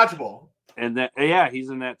about Dodgeball. And he's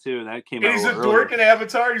in that too. That came out. He's a dork in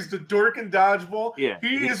Avatar. He's the dork in Dodgeball. Yeah.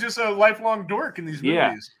 He is just a lifelong dork in these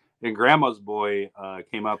movies. And Grandma's Boy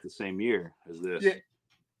came out the same year as this. Yeah.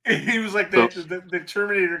 He was like the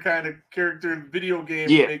Terminator kind of character, video game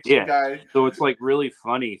guy. So it's like really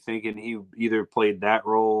funny thinking he either played that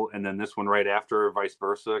role and then this one right after, or vice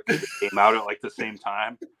versa, because it came out at like the same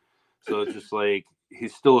time. So it's just like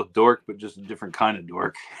he's still a dork, but just a different kind of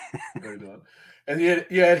dork. Right on. And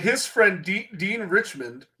you had his friend Dean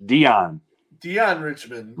Richmond. Dion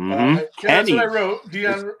Richmond. Mm-hmm. That's what I wrote.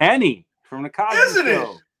 Kenny from the Cosby Isn't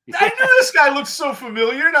Show. it? I knew this guy looked so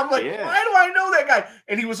familiar, and I'm like, why do I know that guy?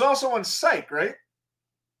 And he was also on Psych, right?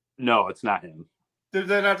 No, it's not him.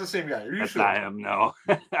 They're not the same guy. Are you That's sure? not him, no.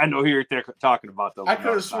 I know who you're talking about, though. I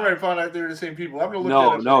could have sworn I found out they were the same people. I'm going to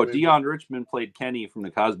look that up. No. Dion Richmond played Kenny from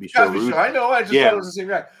the Cosby Show. I know. I just thought it was the same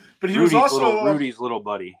guy. But he was also... Rudy's little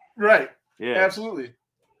buddy. Right. Yeah. Absolutely.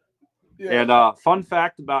 Yeah. And fun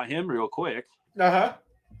fact about him real quick. Uh-huh.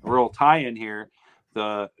 A real tie-in here.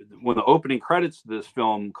 When the opening credits to this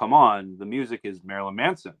film come on, the music is Marilyn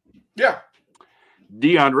Manson. Yeah.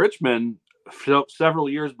 Dion Richmond, several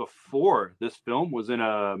years before this film, was in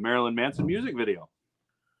a Marilyn Manson music video.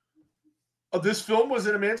 Oh, this film was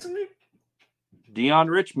in a Manson movie? Dion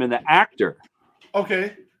Richmond, the actor,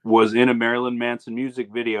 was in a Marilyn Manson music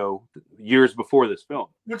video years before this film.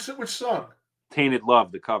 Which song? Tainted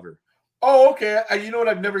Love, the cover. Oh, okay. You know what?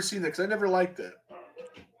 I've never seen that because I never liked that.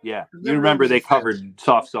 Yeah. You remember they covered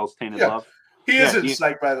Soft Cell's Tainted Love? He is in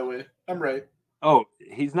Psych, by the way. I'm right. Oh,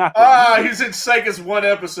 he's not. He's in Psych as one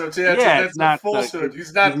episode. So that's not falsehood.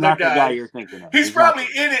 He's not the guy you're thinking of. He's probably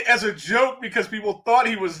in it as a joke because people thought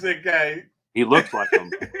he was the guy. He looks like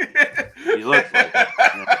him.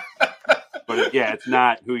 Yeah. But it's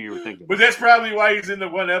not who you were thinking. But that's probably why he's in the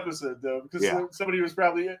one episode, though, because somebody was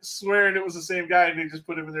probably swearing it was the same guy, and they just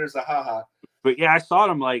put him in there as a haha. But I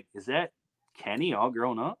saw him like, is that Kenny all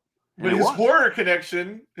grown up? And but his horror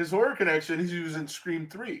connection, he was in Scream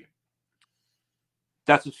 3.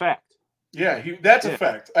 That's a fact. Yeah, that's a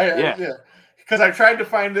fact. Because I tried to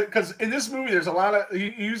find it, because in this movie, there's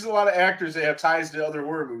he used a lot of actors that have ties to other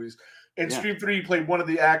horror movies. In Scream 3, he played one of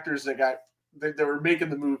the actors that were making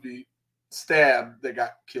the movie Stab that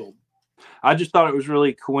got killed. I just thought it was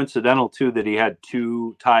really coincidental, too, that he had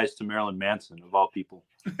 2 ties to Marilyn Manson, of all people.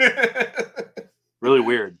 Really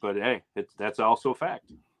weird, but hey, that's also a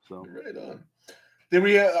fact. So right on. Then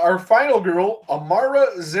we have our final girl,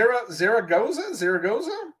 Amara Zaragoza?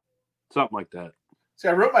 Something like that. See,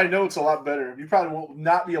 I wrote my notes a lot better. You probably will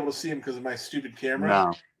not be able to see them because of my stupid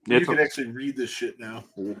camera. No. You can actually read this shit now.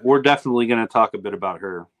 We're definitely going to talk a bit about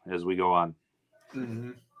her as we go on.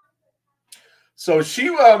 Mm-hmm. So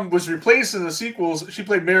she was replaced in the sequels. She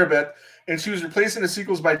played Maribeth, and she was replaced in the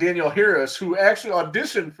sequels by Danielle Harris, who actually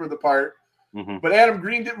auditioned for the part. Mm-hmm. But Adam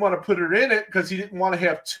Green didn't want to put her in it because he didn't want to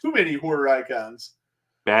have too many horror icons.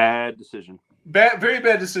 Bad decision. Very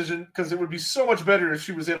bad decision, because it would be so much better if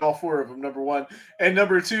she was in all 4 of them, number one. And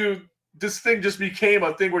number 2, this thing just became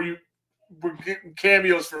a thing where you were getting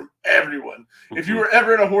cameos from everyone. Mm-hmm. If you were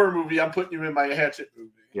ever in a horror movie, I'm putting you in my Hatchet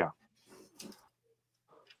movie. Yeah.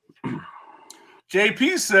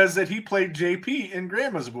 JP says that he played JP in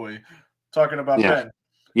Grandma's Boy, talking about Ben.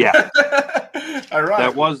 Yeah.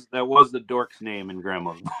 Ironic. That was the dork's name in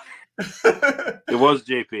Grandma's Boy. It was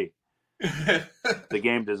JP. The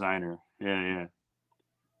game designer. Yeah.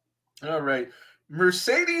 All right.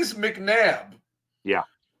 Mercedes McNabb. Yeah.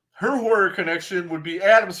 Her horror connection would be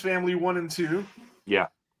Addams Family 1 and 2. Yeah.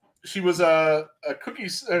 She was a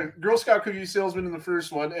Girl Scout cookie salesman in the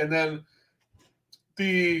first one, and then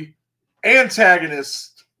the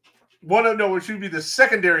antagonist. She would be the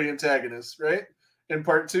secondary antagonist, right? In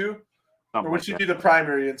part 2. Or would she be the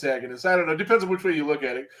primary antagonist? I don't know. It depends on which way you look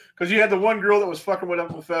at it. Because you had the one girl that was fucking with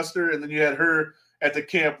Uncle Fester, and then you had her at the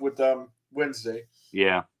camp with Wednesday.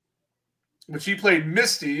 Yeah. But she played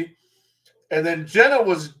Misty. And then Jenna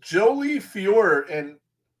was Jolie Fiore. And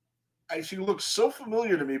she looked so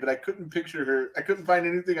familiar to me, but I couldn't picture her. I couldn't find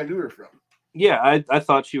anything I knew her from. Yeah, I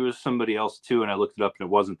thought she was somebody else too, and I looked it up, and it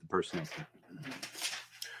wasn't the person.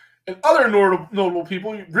 And other notable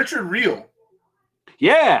people, Richard Reel.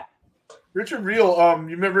 Yeah. Richard Reel,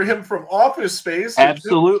 you remember him from Office Space?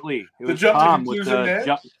 Absolutely. It was Jump Tom to Conclusion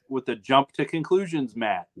Matt? with the Jump to Conclusions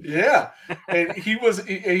Matt. Yeah, and he was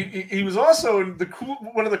also in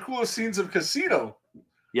one of the coolest scenes of Casino.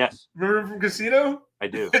 Yes. Remember him from Casino? I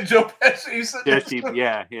do. And Joe Pesci said,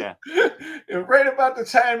 yeah. And right about the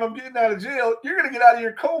time I'm getting out of jail, you're going to get out of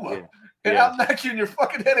your coma. And I'll knock you in your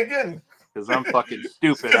fucking head again. Because I'm fucking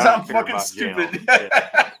stupid. Because I'm fucking stupid.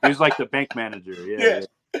 He was like the bank manager. Yeah.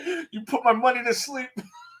 You put my money to sleep.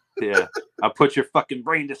 Yeah. I'll put your fucking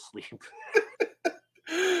brain to sleep.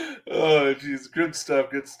 Oh, geez, good stuff.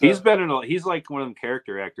 Good stuff. He's been in. He's like one of them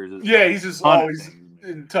character actors. Yeah, he's just always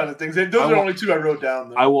in a ton of things. And those are the only two I wrote down.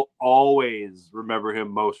 Though. I will always remember him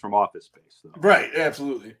most from Office Space. Though. Right,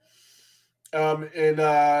 absolutely. Did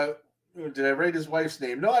I write his wife's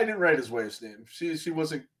name? No, I didn't write his wife's name. She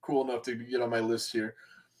wasn't cool enough to get on my list here.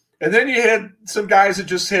 And then you had some guys that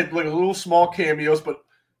just had like a little small cameos, but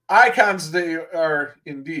icons they are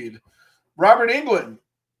indeed. Robert Englund,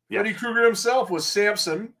 Freddy Krueger himself, was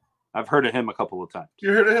Samson. I've heard of him a couple of times.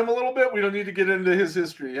 You heard of him a little bit? We don't need to get into his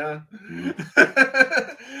history, huh?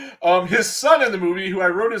 Mm-hmm. His son in the movie, who I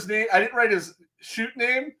wrote his name, I didn't write his shoot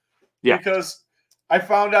name because I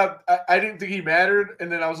found out I didn't think he mattered,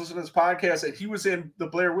 and then I was listening to this podcast, and he was in the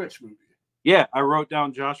Blair Witch movie. Yeah, I wrote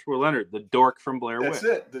down Joshua Leonard, the dork from Blair Witch. That's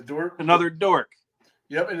it, the dork. Another dork.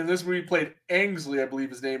 Yep, and in this movie he played Angsley, I believe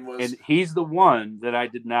his name was. And he's the one that I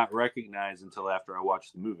did not recognize until after I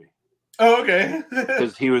watched the movie. Oh, okay.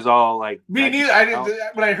 Because he was all like, me neither. I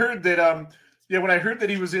didn't. When I heard that, when I heard that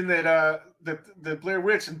he was in that, the Blair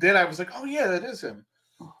Witch, and then I was like, oh yeah, that is him.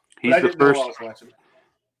 He's the first,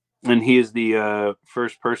 and he is the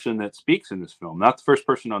first person that speaks in this film. Not the first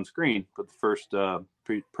person on screen, but the first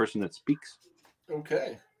person that speaks.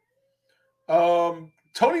 Okay.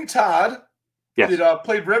 Tony Todd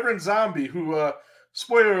played Reverend Zombie, who,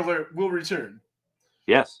 spoiler alert, will return.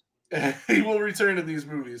 Yes. He will return in these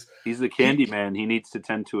movies. He's the candy man. He needs to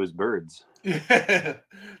tend to his birds. Yeah.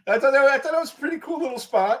 I thought that was a pretty cool little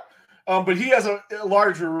spot. But he has a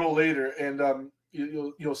larger role later, and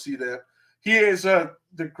you'll see that. He is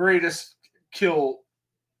the greatest kill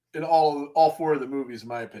in all four of the movies, in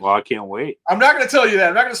my opinion. Well, I can't wait. I'm not going to tell you that.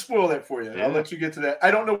 I'm not going to spoil that for you. Yeah. I'll let you get to that.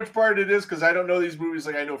 I don't know which part it is because I don't know these movies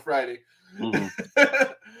like I know Friday.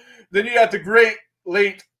 Mm-hmm. Then you got the great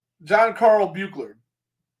late John Carl Buechler.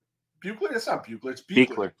 Buechler? It's not Buechler. It's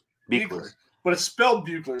Buechler. Buechler. But it's spelled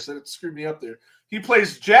Buechler, so it screwed me up there. He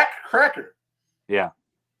plays Jack Cracker. Yeah.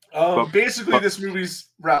 Basically, this movie's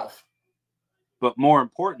Ralph. But more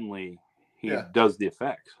importantly, he does the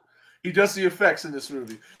effects. He does the effects in this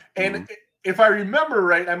movie. And if I remember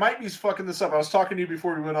right, I might be fucking this up. I was talking to you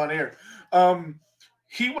before we went on air.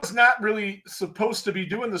 He was not really supposed to be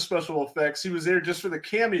doing the special effects. He was there just for the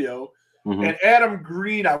cameo. Mm-hmm. And Adam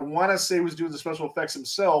Green, I want to say, was doing the special effects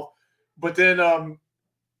himself. But then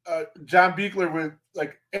John Buechler was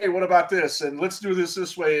like, hey, what about this? And let's do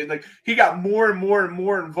this way. And like he got more and more and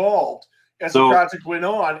more involved as the project went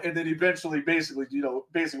on. And then eventually, basically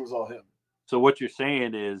was all him. So what you're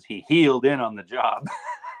saying is he healed in on the job.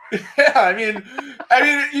 Yeah, I mean,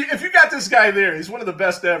 if you got this guy there, he's one of the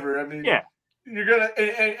best ever. I mean, you're gonna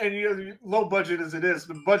and low budget as it is,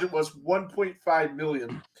 the budget was $1.5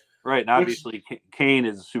 million. Right, and obviously Kane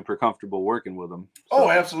is super comfortable working with him. So. Oh,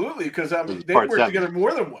 absolutely, because they worked together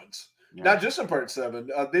more than once, not just in Part 7.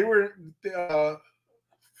 They were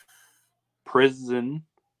Prison.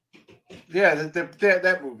 Yeah,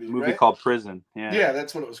 that movie called Prison. Yeah,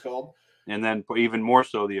 that's what it was called. And then even more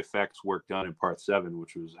so, the effects work done in Part 7,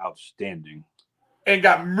 which was outstanding. And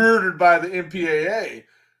got murdered by the MPAA.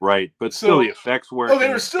 Right, but still the effects were. Oh, they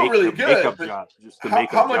were still really good.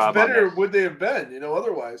 How much better would they have been,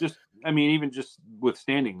 otherwise? Even just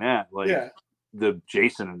withstanding that, the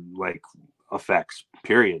Jason effects,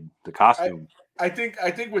 period. The costume. I think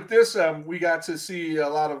with this, we got to see a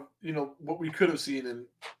lot of what we could have seen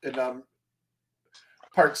in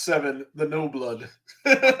Part 7, the No Blood,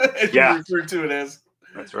 as you referred to it as.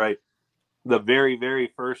 That's right. The very,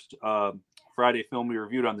 very first Friday film we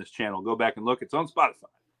reviewed on this channel. Go back and look. It's on Spotify.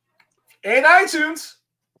 And iTunes.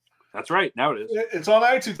 That's right. Now it is. It's on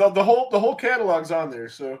iTunes. The whole catalog's on there.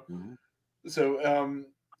 So,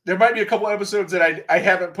 there might be a couple episodes that I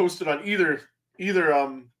haven't posted on either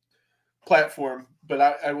platform, but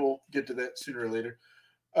I will get to that sooner or later.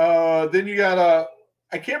 Then you got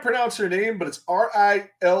I can't pronounce her name, but it's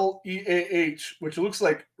Rileah, which looks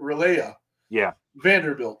like Rilea. Yeah.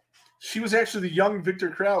 Vanderbilt. She was actually the young Victor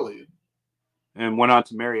Crowley. And went on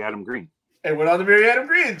to marry Adam Green.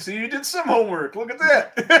 So you did some homework. Look at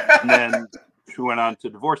that. And then she went on to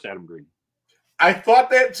divorce Adam Green. I thought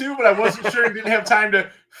that too, but I wasn't sure. I didn't have time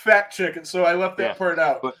to fact check it, so I left that part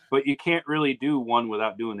out. But you can't really do one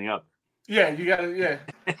without doing the other. Yeah, you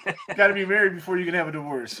gotta be married before you can have a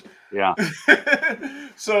divorce. Yeah.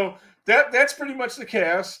 So that's pretty much the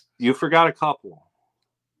cast. You forgot a couple.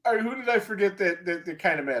 All right, who did I forget that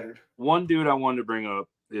kind of mattered? One dude I wanted to bring up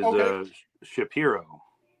is Shapiro.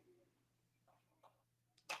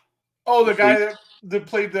 Oh, the guy that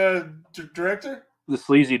played the director? The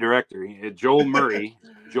sleazy director. Joel Murray.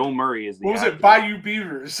 Joel Murray is the What was actor. it? Bayou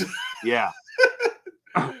Beavers. Yeah.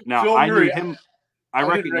 Now, Joel I Murray, knew him. I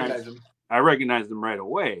recognized him right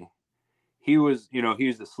away. he was the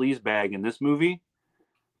sleazebag in this movie,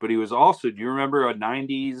 but he was also, do you remember a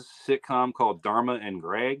 90s sitcom called Dharma and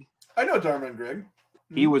Greg? I know Dharma and Greg.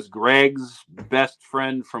 He was Greg's best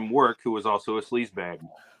friend from work who was also a sleazebag.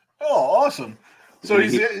 Oh, awesome. So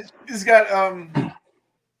he's got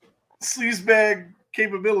sleazebag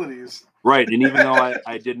capabilities. Right, and even though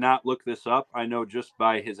I did not look this up, I know just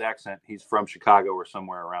by his accent he's from Chicago or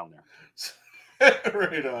somewhere around there.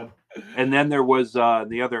 Right on. And then there was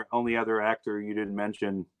the only other actor you didn't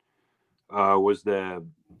mention was the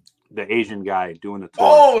Asian guy doing the tour.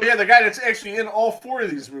 Oh yeah, the guy that's actually in all 4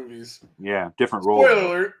 of these movies. Yeah, different role. Spoiler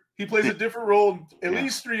alert: he plays a different role in at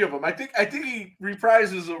least 3 of them. I think he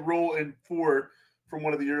reprises a role in 4 from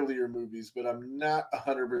one of the earlier movies, but I'm not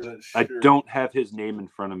 100% sure. I don't have his name in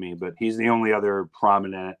front of me, but he's the only other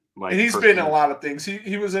prominent. And he's been in a lot of things.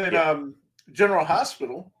 He was in General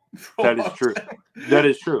Hospital. That is true. That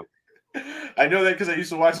is true. I know that because I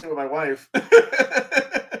used to watch it with my wife.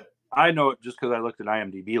 I know it just because I looked at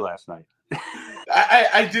IMDb last night.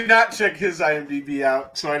 I did not check his IMDb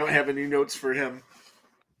out, so I don't have any notes for him.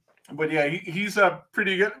 But yeah, he's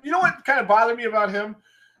pretty good. You know what kind of bothered me about him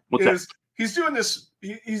is he's doing this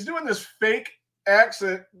fake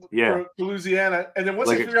accent for Louisiana, and then once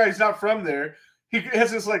I figure out he's not from there, he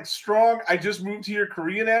has this like strong "I just moved here"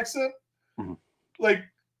 Korean accent. Mm-hmm. Like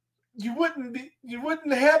you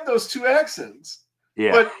wouldn't have those 2 accents.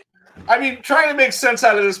 Yeah. But I mean, trying to make sense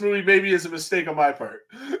out of this movie maybe is a mistake on my part.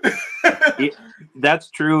 That's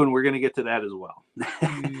true, and we're going to get to that as well.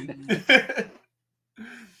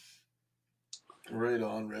 Right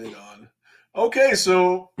on. Okay,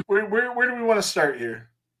 so where do we want to start here?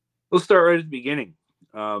 Let's start right at the beginning,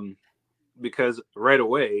 because right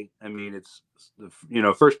away, I mean, it's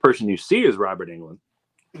first person you see is Robert Englund,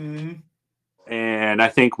 and I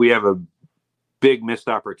think we have a big missed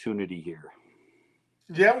opportunity here.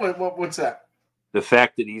 Yeah, what's that? The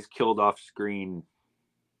fact that he's killed off screen.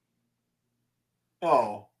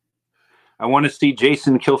 Oh. I want to see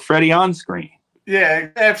Jason kill Freddy on screen. Yeah,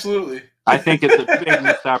 absolutely. I think it's a big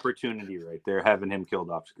missed opportunity right there, having him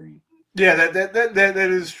killed off screen. Yeah, that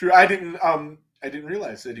is true. I didn't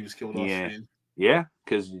realize that he was killed off screen. Yeah,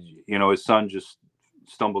 because his son just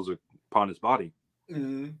stumbles upon his body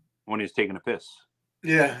when he's taking a piss.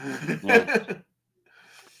 Yeah.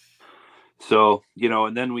 So,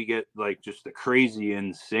 and then we get like just the crazy,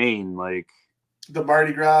 insane, like the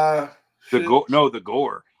Mardi Gras. The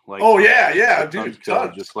gore. Like, dude.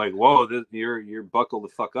 Just like, whoa, you're buckle the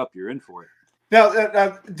fuck up. You're in for it.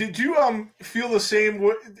 Now, did you feel the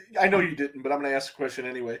same? I know you didn't, but I'm going to ask a question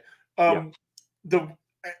anyway.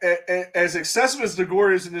 As excessive as the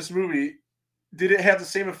gore is in this movie, did it have the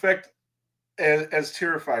same effect as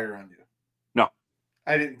Terrifier on you? No,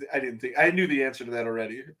 I didn't think. I knew the answer to that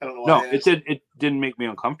already. I don't know. No, it didn't make me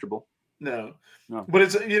uncomfortable. No. But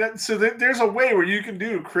it's so there's a way where you can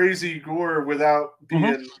do crazy gore without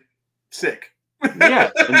being sick.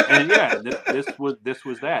 Yeah, and this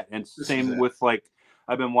was that, and same with like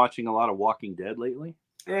I've been watching a lot of Walking Dead lately.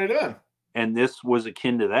 Right on. And this was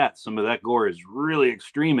akin to that. Some of that gore is really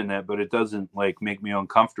extreme in that, but it doesn't like make me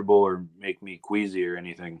uncomfortable or make me queasy or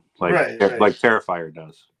anything like Terrifier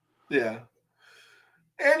does. Yeah.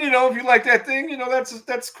 And, if you like that thing,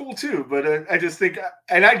 that's cool too. But I just think,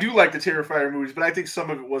 and I do like the Terrifier movies, but I think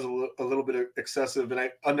some of it was a little bit excessive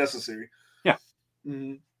and unnecessary. Yeah.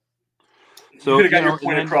 Mm-hmm. So you could have got your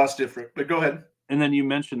point across different, but go ahead. And then you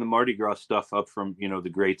mentioned the Mardi Gras stuff up from, the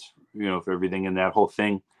greats, for everything and that whole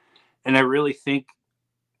thing. And I really think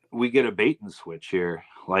we get a bait and switch here.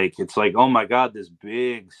 Like, it's like, oh my God, this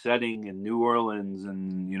big setting in New Orleans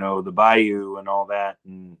and, the bayou and all that.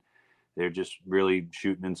 And they're just really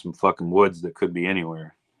shooting in some fucking woods that could be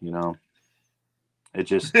anywhere, It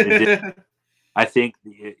did. I think,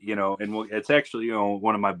 and it's actually,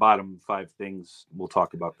 one of my bottom 5 things. We'll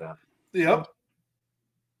talk about that. Yep.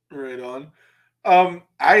 Right on.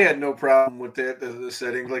 I had no problem with that, the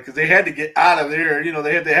setting, like, because they had to get out of there.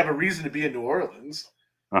 They had to have a reason to be in New Orleans.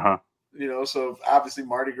 So obviously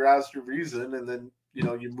Mardi Gras is the reason, and then,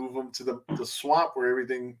 you move them to the swamp where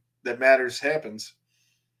everything that matters happens.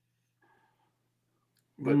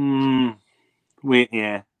 But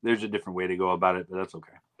there's a different way to go about it, but that's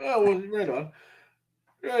okay. Oh, well,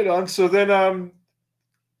 right on. So then,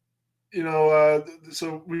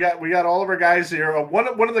 so we got all of our guys here. One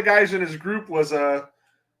of the guys in his group was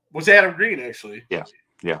Adam Green, actually. Yeah.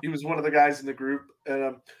 He was one of the guys in the group.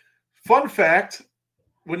 And fun fact: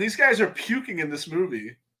 when these guys are puking in this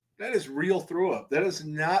movie, that is real throw up. That is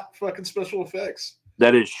not fucking special effects.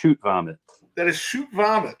 That is shoot vomit.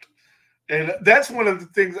 And that's one of the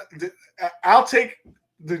things that I'll take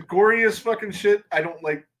the goriest fucking shit. I don't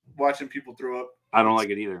like watching people throw up. I don't like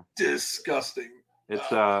it either. Disgusting. It's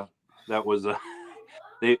that was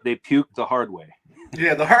they puked the hard way.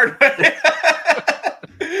 Yeah, the hard way.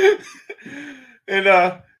 And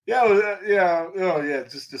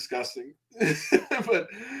just disgusting. But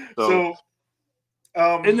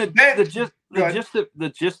and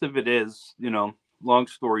the gist of it is, long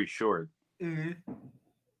story short,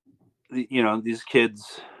 these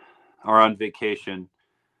kids are on vacation,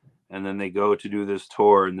 and then they go to do this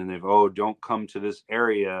tour, and then don't come to this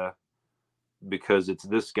area because it's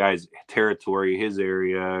this guy's territory, his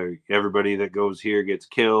area. Everybody that goes here gets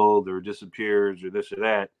killed or disappears or this or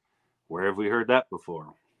that. Where have we heard that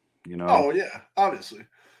before? Oh yeah, obviously.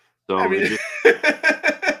 So I mean,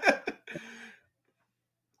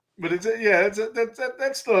 but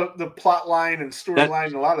that's the plot line and storyline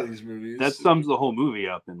in a lot of these movies. That sums the whole movie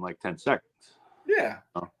up in like 10 seconds. Yeah.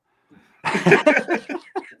 Oh.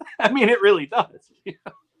 I mean, it really does.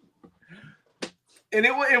 And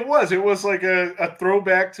it was like a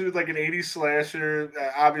throwback to like an 80s slasher,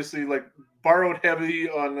 obviously like borrowed heavy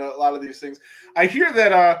on a lot of these things. I hear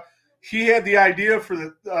that he had the idea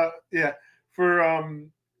for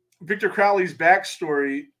Victor Crowley's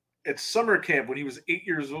backstory at summer camp when he was 8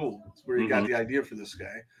 years old, where he got the idea for this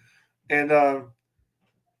guy. And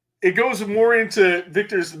it goes more into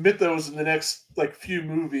Victor's mythos in the next like few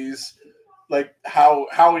movies, like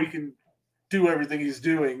how he can do everything he's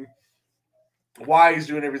doing, why he's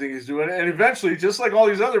doing everything he's doing, and eventually, just like all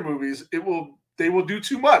these other movies, they will do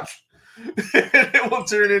too much. It will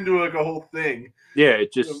turn into like a whole thing. Yeah,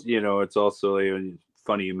 it just it's also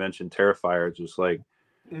funny you mentioned Terrifier. It's just like,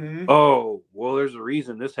 oh well, there's a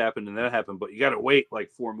reason this happened and that happened, but you got to wait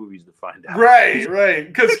like 4 movies to find out. Right.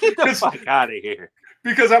 Because get the fuck out of here.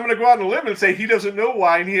 Because I'm going to go out on a limb and say he doesn't know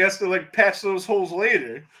why, and he has to like patch those holes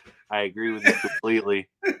later. I agree with you completely.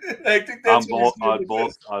 I think that's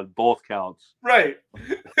on both counts. Right.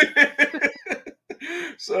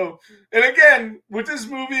 So, and again, with this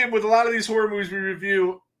movie and with a lot of these horror movies we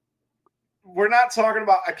review, we're not talking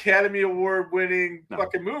about Academy Award winning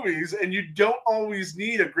fucking movies, and you don't always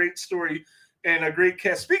need a great story and a great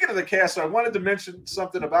cast. Speaking of the cast, I wanted to mention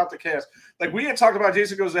something about the cast. Like, we had talked about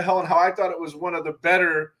Jason Goes to Hell and how I thought it was one of the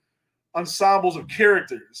better ensembles of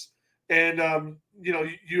characters. And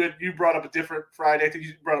you brought up a different Friday. I think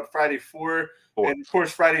you brought up Friday 4, and of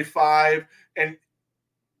course Friday 5. And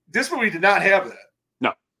this movie did not have that.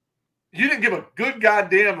 No, you didn't give a good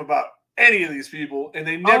goddamn about any of these people, and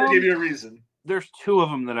they never gave you a reason. There's 2 of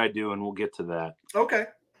them that I do, and we'll get to that. Okay.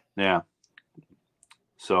 Yeah.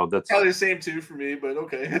 So that's probably the same 2 for me, but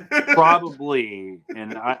okay. Probably,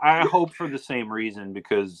 and I hope for the same reason,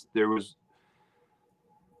 because there was,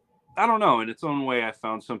 I don't know, in its own way, I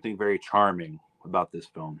found something very charming about this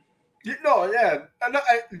film. Don't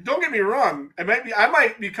get me wrong. I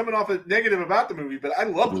might be coming off as negative about the movie, but I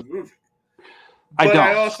love the movie. But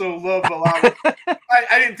I also love a lot of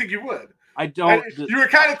I didn't think you would. I don't. You were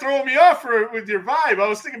kind of throwing me off with your vibe. I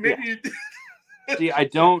was thinking maybe you did. See, I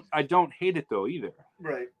don't hate it though either.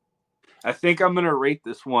 Right. I think I'm gonna rate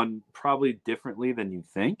this one probably differently than you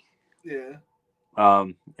think. Yeah.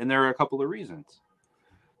 And there are a couple of reasons.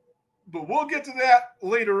 But we'll get to that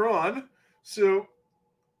later on. So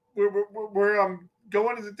we're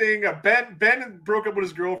going to the thing. Ben broke up with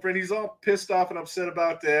his girlfriend. He's all pissed off and upset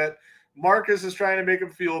about that. Marcus is trying to make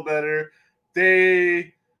him feel better.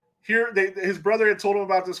 His brother had told him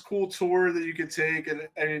about this cool tour that you could take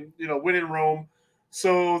and win in Rome.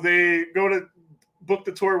 So they go to book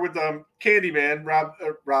the tour with Candyman,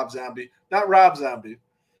 Rob Zombie. Not Rob Zombie.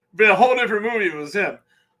 Been a whole different movie. It was him.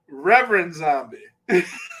 Reverend Zombie.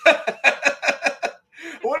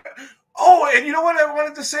 And you know what I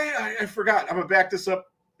wanted to say? I forgot. I'm going to back this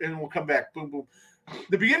up and we'll come back. Boom, boom.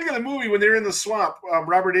 The beginning of the movie when they're in the swamp,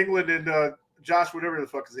 Robert Englund and Josh, whatever the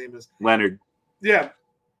fuck his name is. Leonard. Yeah.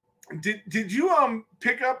 Did you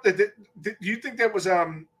pick up that? Do you think that was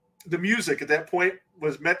the music at that point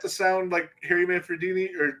was meant to sound like Harry Manfredini,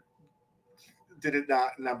 or did it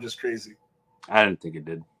not? And I'm just crazy. I didn't think it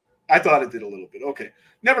did. I thought it did a little bit. Okay.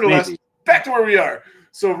 Nevertheless, back to where we are.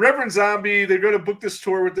 So Reverend Zombie, they're going to book this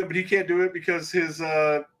tour with him, but he can't do it because his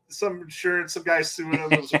some insurance, some guy suing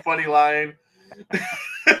him. It was a funny line.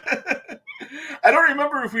 I don't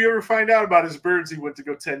remember if we ever find out about his birds he went to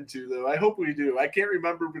go tend to, though. I hope we do. I can't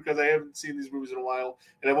remember because I haven't seen these movies in a while,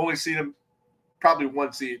 and I've only seen them probably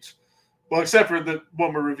once each. Well, except for the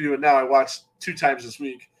one we're reviewing now, I watched 2 times this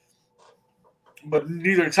week. But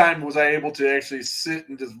neither time was I able to actually sit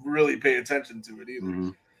and just really pay attention to it either. Mm-hmm.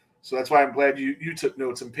 So that's why I'm glad you took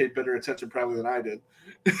notes and paid better attention probably than I did.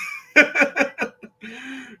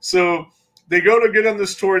 So they go to get on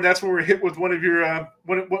this tour, and that's when we're hit with one of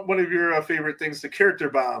your favorite things, the character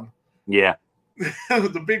bomb. Yeah.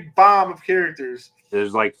 The big bomb of characters.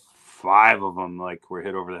 There's like 5 of them like we're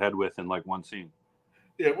hit over the head with in like one scene.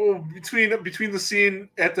 Yeah, well, between the scene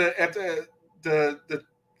at the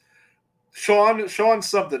Sean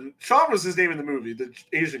something. Sean was his name in the movie, the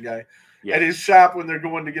Asian guy, at his shop when they're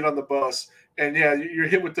going to get on the bus. And yeah, you're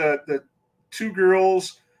hit with the 2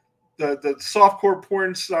 girls, the softcore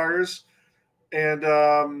porn stars, and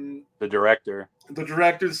the director,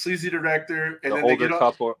 the sleazy director, and then the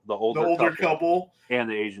older couple, and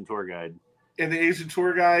the Asian tour guide. And the Asian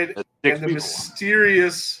tour guide, and the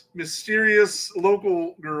mysterious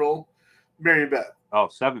local girl, Mary Beth. Oh,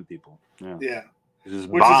 7 people. Yeah.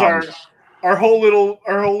 Which is our whole little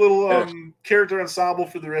character ensemble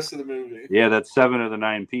for the rest of the movie. Yeah, that's 7 of the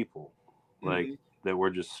 9 people, that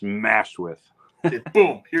we're just smashed with.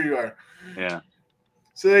 Boom! Here you are. Yeah.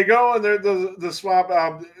 So they go and they're the swap.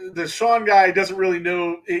 The Sean guy doesn't really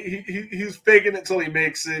know. He's faking it until he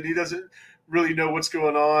makes it. He doesn't really know what's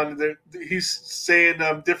going on. He's saying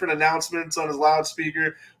different announcements on his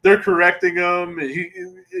loudspeaker. They're correcting him. And he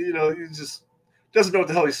just doesn't know what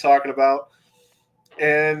the hell he's talking about.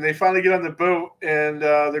 And they finally get on the boat, and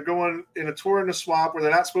they're going in a tour in the swamp where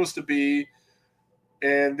they're not supposed to be.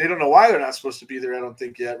 And they don't know why they're not supposed to be there, I don't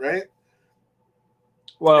think yet, right?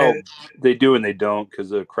 Well, they do and they don't,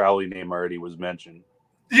 because the Crowley name already was mentioned.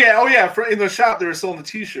 Yeah, oh yeah, in the shop they were selling the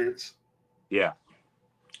T-shirts. Yeah.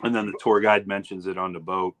 And then the tour guide mentions it on the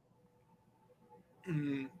boat.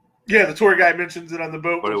 Mm. Yeah, the tour guide mentions it on the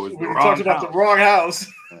boat. But it was when he talks about the wrong house.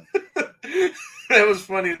 Yeah. That was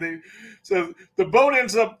funny. So the boat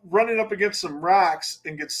ends up running up against some rocks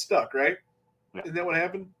and gets stuck, right? Yeah. Isn't that what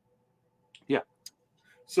happened? Yeah.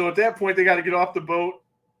 So at that point, they got to get off the boat.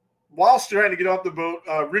 Whilst trying to get off the boat,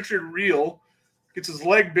 Richard Reel gets his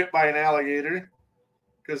leg bit by an alligator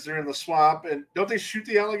because they're in the swamp. And don't they shoot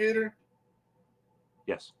the alligator?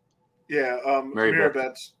 Yes. Yeah. Mary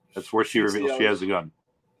Beth. That's where she reveals she has a gun.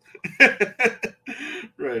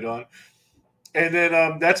 Right on. And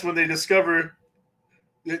then that's when they discover.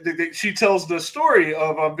 She tells the story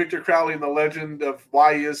of Victor Crowley and the legend of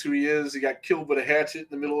why he is who he is. He got killed with a hatchet in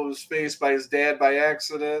the middle of his face by his dad by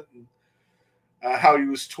accident. And, how he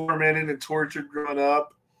was tormented and tortured growing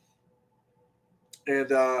up. And,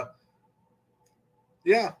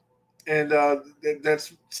 yeah. And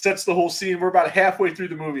that sets the whole scene. We're about halfway through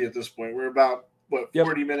the movie at this point. We're about,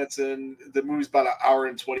 40 minutes in. The movie's about an hour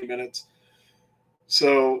and 20 minutes.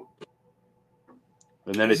 So.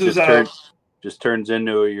 And then it just turns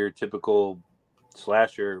into your typical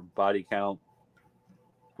slasher body count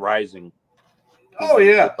rising. Oh,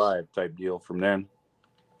 yeah. 5 type deal from then.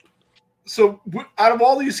 So out of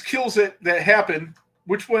all these kills that happened,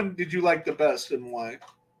 which one did you like the best and why?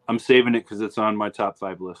 I'm saving it because it's on my top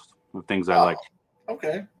 5 list of things I like.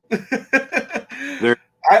 Okay.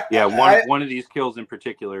 One of these kills in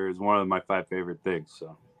particular is one of my 5 favorite things.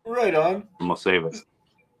 So right on. I'm going to save it.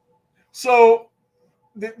 So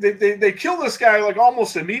they kill this guy like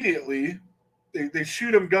almost immediately. They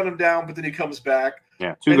shoot him, gun him down, but then he comes back.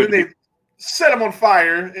 Yeah, and then they set him on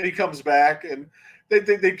fire, and he comes back, and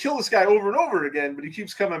they kill this guy over and over again, but he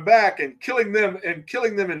keeps coming back and killing them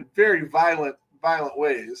in very violent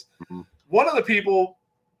ways. Mm-hmm. One of the people,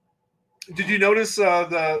 did you notice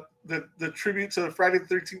the tribute to the Friday the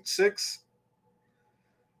 13th 6?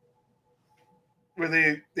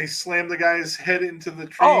 Where they slam the guy's head into the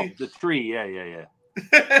tree. Oh, the tree, yeah.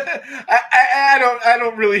 I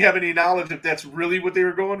don't really have any knowledge if that's really what they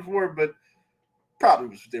were going for, but probably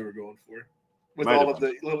was what they were going for. With all of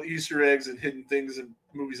the little Easter eggs and hidden things in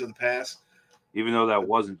movies of the past. Even though that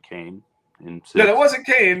wasn't Kane. No, that wasn't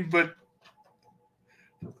Kane, but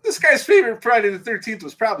this guy's favorite Friday the 13th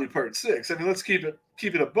was probably part 6. I mean, let's keep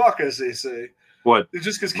it a buck, as they say. What?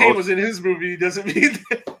 Just because Kane was in his movie doesn't mean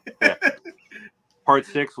that. Yeah. Part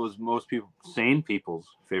 6 was sane people's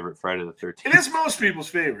favorite Friday the 13th. It is most people's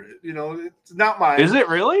favorite. It's not mine. Is it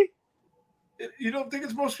really? You don't think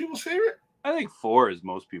it's most people's favorite? I think 4 is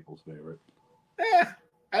most people's favorite.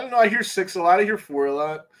 I don't know. I hear 6 a lot. I hear 4 a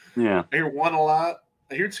lot. Yeah. I hear 1 a lot.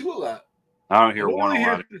 I hear 2 a lot. I don't hear 1 a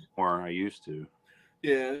lot anymore. I used to.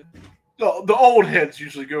 Yeah. The old heads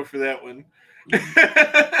usually go for that one.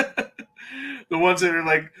 The ones that are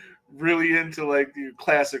like really into like the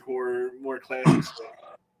classic horror, more classic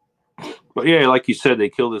stuff. But yeah, like you said, they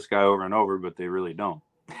kill this guy over and over, but they really don't.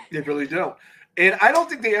 They really don't. And I don't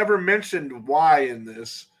think they ever mentioned why in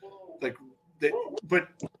this.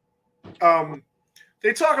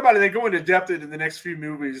 They talk about it. They go into depth in the next few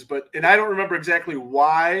movies, and I don't remember exactly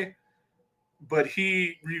why but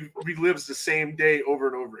he relives the same day over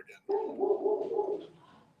and over again.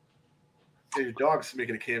 Hey, your dog's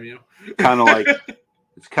making a cameo. Kind of like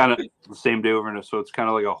it's kind of the same day over and over, so it's kind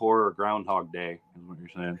of like a horror Groundhog Day, is what you're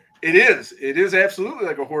saying. It is. It is absolutely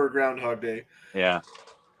like a horror Groundhog Day. Yeah.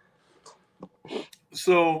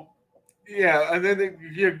 So, yeah, and then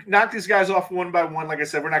you knock these guys off one by one. Like I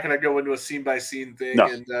said, we're not going to go into a scene by scene thing. No.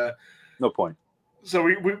 And No point. so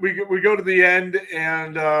we go to the end,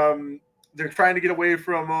 and they're trying to get away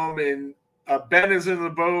from them, and Ben is in the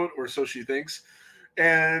boat, or so she thinks,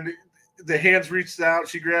 and the hands reached out.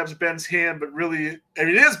 She grabs Ben's hand, but really, I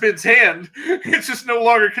mean, it is Ben's hand. It's just no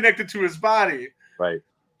longer connected to his body. Right.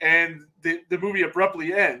 And the movie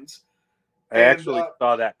abruptly ends. I actually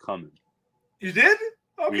saw that coming. You did?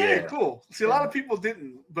 Okay, Yeah. cool. See, a lot of people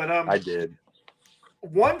didn't, but I did.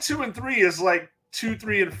 1, 2, and 3 is like 2,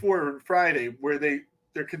 3, and 4 Friday, where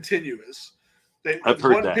they're continuous. I've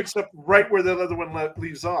heard one that. picks up right where the other one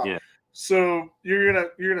leaves off. Yeah. So you're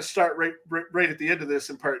gonna start right at the end of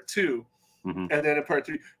this in part 2, Mm-hmm. and then in part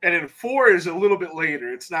 3, and then 4 is a little bit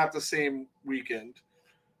later. It's not the same weekend,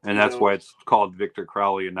 And that's why it's called Victor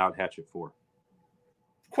Crowley and not Hatchet 4.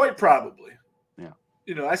 quite probably.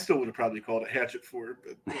 Yeah. I still would have probably called it Hatchet 4,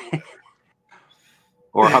 but whatever.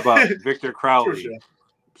 Or how about Victor Crowley, Sure.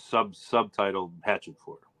 subtitled Hatchet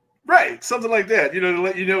 4? Right, something like that. To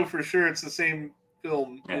let you know for sure it's the same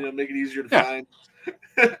film. Yeah. Make it easier to find.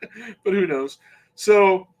 But who knows?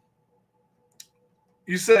 So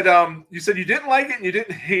you said you didn't like it and you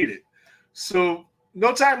didn't hate it. So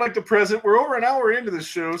No Time Like the Present. We're over an hour into this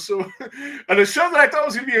show, so and a show that I thought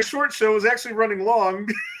was going to be a short show is actually running long.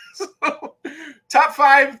 So, top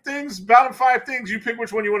 5 things, bottom 5 things. You pick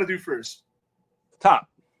which one you want to do first. Top.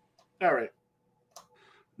 All right.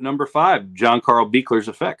 Number 5, John Carl Buechler's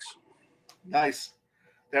effects. Nice.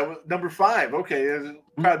 That was number 5. Okay, it'll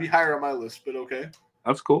probably be higher on my list, but okay.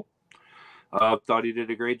 That's cool. Thought he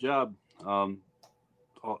did a great job.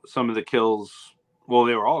 Some of the kills, well,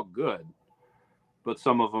 they were all good, but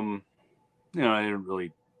some of them, I didn't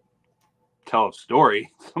really tell a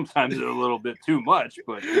story. Sometimes they're a little bit too much,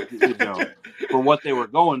 but for what they were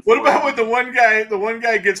going for. What about when the one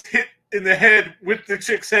guy gets hit in the head with the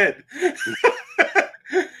chick's head?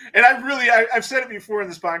 And I've said it before in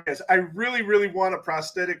this podcast, I really, really want a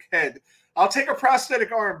prosthetic head. I'll take a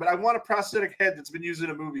prosthetic arm, but I want a prosthetic head that's been used in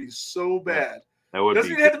a movie so bad. That would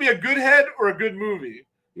Doesn't even have to be a good head or a good movie.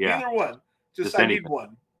 Yeah. Either one. Just I need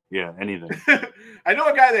one. Yeah, anything. I know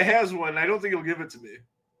a guy that has one. I don't think he'll give it to me.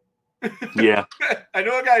 Yeah. I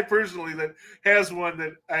know a guy personally that has one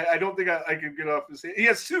that I don't think I can get off his head. He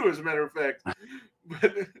has 2, as a matter of fact.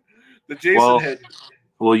 But the Jason head.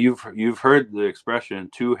 Well, you've heard the expression,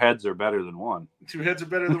 2 heads are better than 1. 2 heads are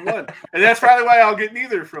better than 1. And that's probably why I'll get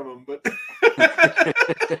neither from him. But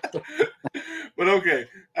but okay,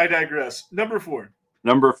 I digress. Number 4.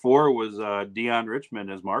 Number 4 was Dion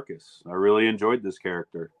Richmond as Marcus. I really enjoyed this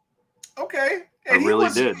character. Okay. And I really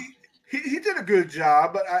did. He did a good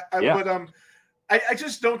job, but I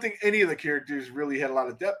just don't think any of the characters really had a lot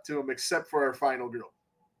of depth to them except for our final girl.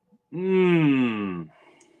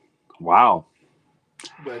 Wow.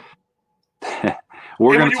 But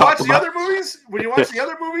we're going to talk about the other movies. When you watch the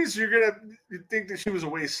other movies, you think that she was a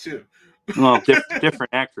waste too. Well, different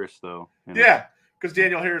actress though. Yeah, because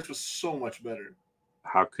Danielle Harris was so much better.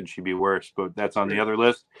 How could she be worse? But that's on the other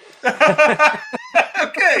list.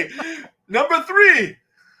 Okay, number 3.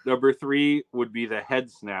 Number 3 would be the head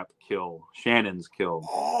snap kill, Shannon's kill.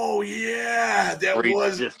 Oh yeah, that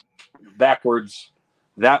was just backwards.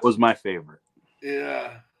 That was my favorite.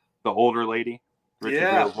 Yeah, the older lady, Richard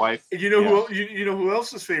Rail's wife. You know who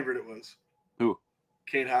else's favorite it was? Who?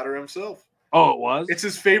 Kane Hodder himself. Oh, it was? It's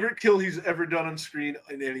his favorite kill he's ever done on screen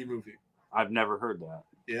in any movie. I've never heard that.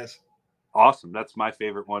 Yes. Awesome. That's my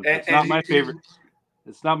favorite one. It's not my favorite.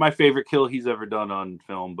 It's not my favorite kill he's ever done on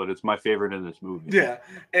film, but it's my favorite in this movie. Yeah,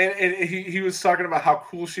 and he was talking about how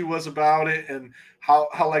cool she was about it, and how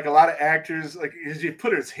like a lot of actors, like he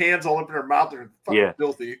put his hands all up in her mouth, they're fucking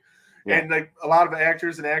filthy, and like a lot of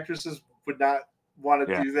actors and actresses would not want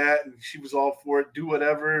to do that, and she was all for it, do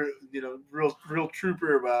whatever, real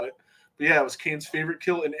trooper about it. But yeah, it was Kane's favorite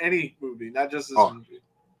kill in any movie, not just this movie.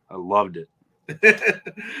 I loved it.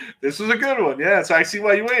 This was a good one, yeah. So I see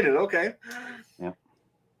why you waited. Okay. Yeah.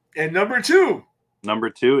 And number 2. Number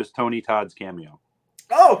 2 is Tony Todd's cameo.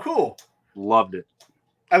 Oh, cool. Loved it.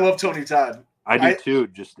 I love Tony Todd. I do too.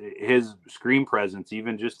 Just his screen presence,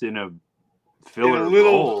 even just in a filler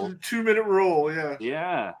little role. 2-minute role, yeah.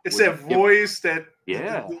 Yeah. It's that voice, that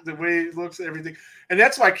the way he looks, everything. And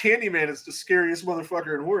that's why Candyman is the scariest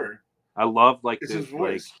motherfucker in horror. I love his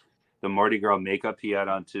voice. the Mardi Gras makeup he had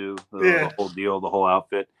on too, the whole deal, the whole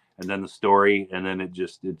outfit, and then the story, and then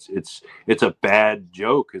it's a bad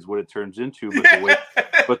joke is what it turns into,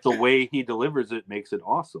 but the way he delivers it makes it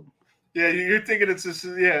awesome. Yeah, you're thinking it's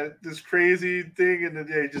this crazy thing, and then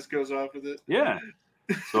he just goes off with it. Yeah.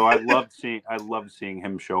 So I loved seeing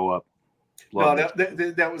him show up.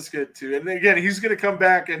 That was good too. And again, he's going to come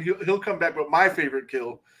back, and he'll come back with my favorite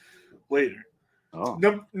kill later. Oh.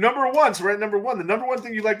 Number one. So we're at number one. The number one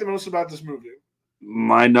thing you like the most about this movie?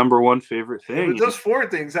 My number one favorite thing. Those four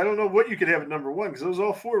things, I don't know what you could have at number one, because those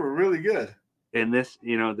all four were really good. And this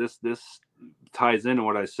ties into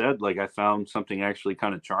what I said. Like, I found something actually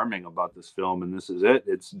kind of charming about this film, and this is it.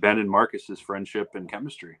 It's Ben and Marcus's friendship and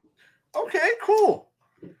chemistry. Okay, cool.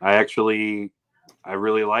 I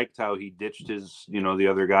really liked how he ditched his, the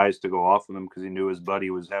other guys to go off with him because he knew his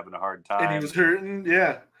buddy was having a hard time. And he was hurting,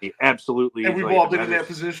 yeah. He absolutely. And we've all been in that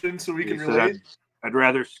position, so we can relate. I'd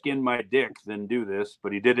rather skin my dick than do this,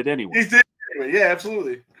 but he did it anyway. He did it anyway, yeah,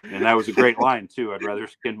 absolutely. And that was a great line, too. I'd rather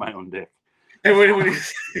skin my own dick. And when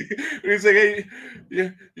he's like, hey,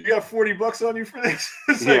 you got $40 on you for this?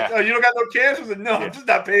 It's like, oh, you don't got no cash? I said, no, I'm just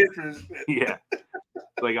not paying for this. Yeah.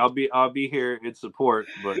 Like, I'll be here in support,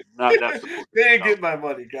 but not that support. They ain't get my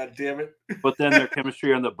money, god damn it. But then their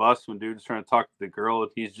chemistry on the bus when dude's trying to talk to the girl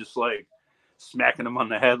and he's just like smacking him on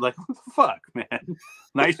the head, like, what the fuck, man?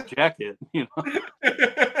 Nice jacket, No,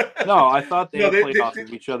 I thought they played off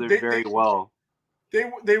of each other very well.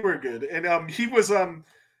 They were good. And he was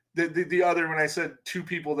the other, when I said two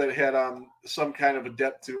people that had some kind of a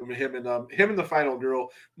depth to him and the final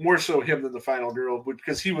girl, more so him than the final girl,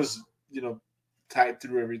 because he was, tied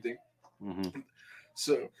through everything. Mm-hmm.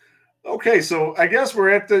 So, okay, so I guess we're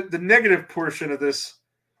at the negative portion of this,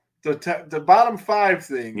 the bottom five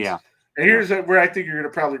things. Yeah. And here's where I think you're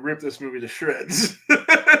going to probably rip this movie to shreds.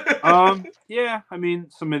 Yeah, I mean,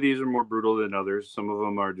 some of these are more brutal than others. Some of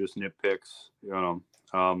them are just nitpicks.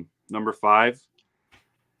 Number 5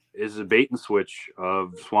 is a bait and switch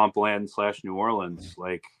of Swampland / New Orleans.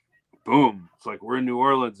 Like, boom, it's like we're in New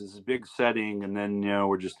Orleans. It's a big setting, and then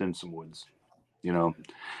we're just in some woods.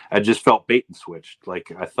 I just felt bait and switched.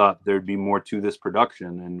 Like, I thought there'd be more to this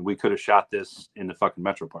production, and we could have shot this in the fucking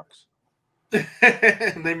Metro Parks.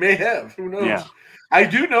 They may have. Who knows? Yeah. I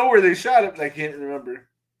do know where they shot it, but I can't remember.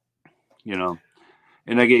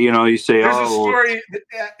 And I get, you say, there's a story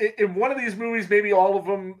in one of these movies, maybe all of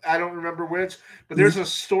them, I don't remember which, but there's a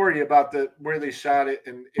story about where they shot it,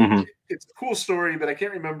 and it's a cool story, but I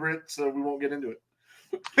can't remember it, so we won't get into it.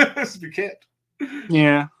 We can't.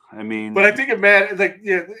 Yeah, I mean, but I think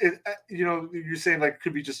you're saying like it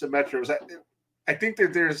could be just a Metro. I think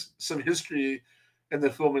that there's some history in the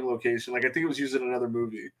filming location. Like, I think it was used in another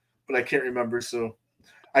movie, but I can't remember. So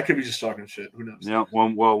I could be just talking shit. Who knows? Yeah.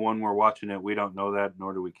 When we're watching it, we don't know that,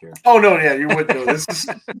 nor do we care. Oh no, yeah, you would know. This is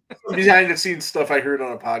behind the scenes stuff I heard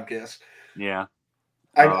on a podcast. Yeah.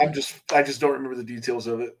 I just don't remember the details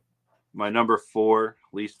of it. My number 4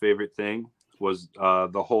 least favorite thing was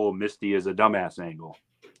the whole Misty is a dumbass angle.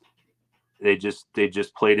 They just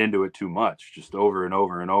played into it too much, just over and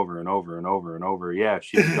over and over and over and over and over. Yeah,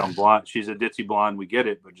 she's a dumb blonde. She's a ditzy blonde. We get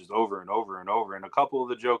it, but just over and over and over. And a couple of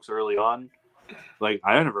the jokes early on, like,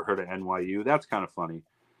 I never heard of NYU. That's kind of funny.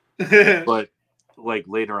 But like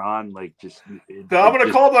later on, like just I'm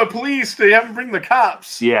gonna call the police. They have to bring the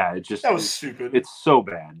cops. Yeah, that was stupid. It's so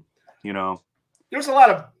bad. There's a lot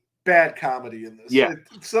of bad comedy in this. Yeah,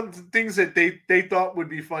 some things that they thought would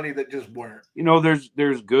be funny that just weren't.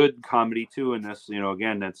 There's good comedy too in this.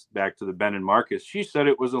 Again, that's back to the Ben and Marcus. She said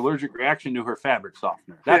it was an allergic reaction to her fabric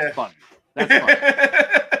softener. That's funny. That's funny.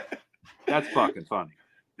 That's fucking funny.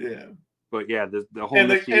 Yeah. But yeah, the whole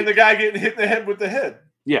and the guy getting hit in the head with the head.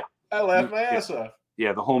 Yeah. I laughed my ass off.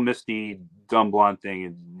 Yeah, the whole Misty dumb blonde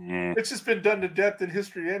thing. It's just been done to death in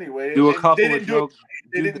history anyway. Do a couple of jokes.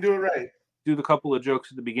 They didn't do it right. Do the couple of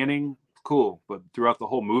jokes at the beginning, cool. But throughout the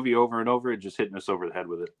whole movie, over and over, it just hitting us over the head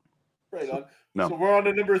with it. Right on. No. So we're on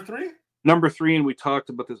to number 3? Number 3, and we talked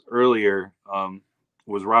about this earlier,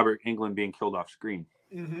 was Robert Englund being killed off screen.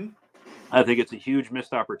 Mm-hmm. I think it's a huge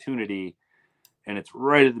missed opportunity, and it's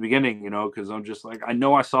right at the beginning, because I'm just like, I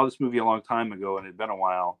know I saw this movie a long time ago, and it'd been a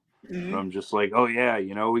while. Mm-hmm. But I'm just like, oh yeah,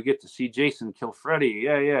 we get to see Jason kill Freddy.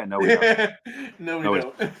 Yeah. No, we don't. No, we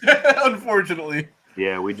don't. Unfortunately.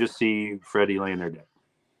 Yeah, we just see Freddy laying there dead.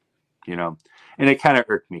 And it kind of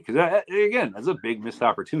irked me because, again, that's a big missed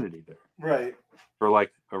opportunity there. Right. For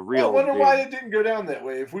like a real. I wonder why it didn't go down that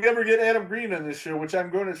way. If we ever get Adam Green on this show, which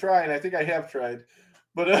I'm going to try, and I think I have tried,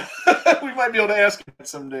 but we might be able to ask him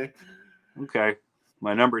someday. Okay.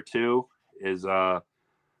 My number 2 is,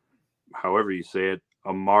 however you say it,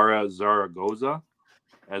 Amara Zaragoza.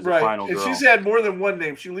 as a final And girl. she's had more than one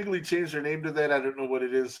name. She legally changed her name to that. I don't know what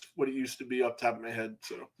it is, what it used to be off the top of my head.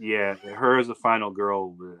 So Yeah, her as a final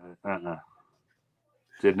girl,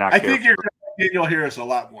 did not. I care think you're for going to like Danielle Harris a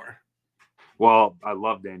lot more. Well, I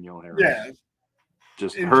love Danielle Harris. Yeah.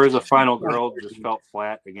 Just And her as a final girl just felt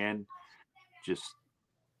flat again. Just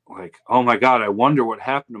like, oh my God, I wonder what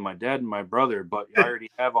happened to my dad and my brother, but I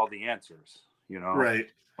already have all the answers, you know? Right.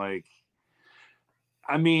 Like,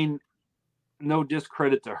 I mean, no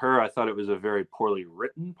discredit to her. I thought it was a very poorly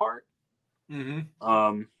written part.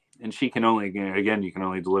 Mm-hmm. And she can only, again, you can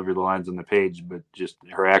only deliver the lines on the page, but just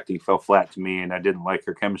her acting fell flat to me, and I didn't like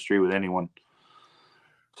her chemistry with anyone.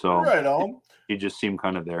 So right on. She just seemed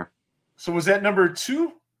kind of there. So was that number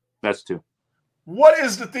 2? That's 2. What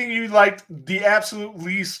is the thing you liked the absolute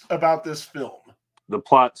least about this film? The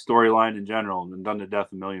plot, storyline in general, and done to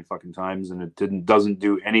death a million fucking times, and it doesn't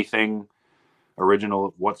do anything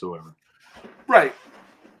original whatsoever. Right.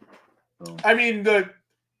 So. I mean, no,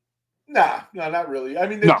 not really. I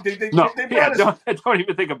mean, they brought don't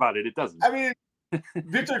even think about it. It doesn't. I mean,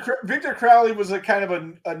 Victor Crowley was a kind of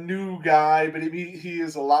a new guy, but he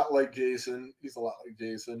is a lot like Jason. He's a lot like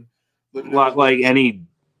Jason. A lot like any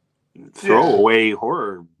throwaway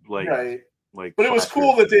horror, right. Like. But it was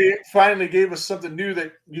cool that they finally gave us something new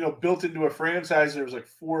that built into a franchise. There was like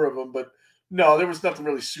 4 of them, but no, there was nothing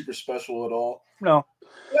really super special at all. No,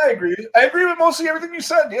 I agree. I agree with mostly everything you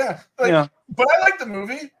said. Yeah, But I like the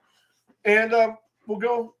movie, and we'll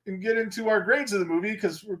go and get into our grades of the movie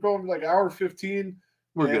because we're going like hour 15.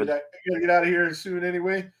 We're good. I gotta get out of here soon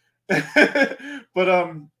anyway. But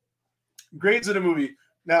grades of the movie.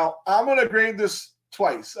 Now I'm gonna grade this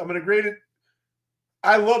twice. I'm gonna grade it.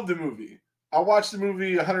 I love the movie. I watched the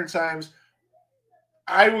movie 100 times.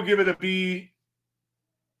 I will give it a B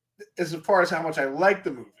as far as how much I like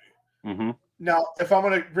the movie. Mm-hmm. Now, if I'm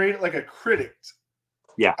going to grade it like a critic,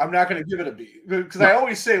 I'm not going to give it a B. Because I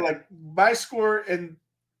always say, like, my score and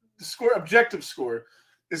the objective score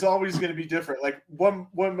is always going to be different. Like, one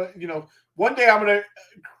day I'm going to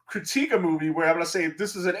critique a movie where I'm going to say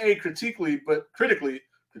this is an A critically, but critically,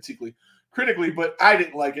 but I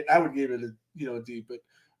didn't like it. I would give it a D. But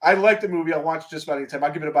I like the movie. I watch just about any time. I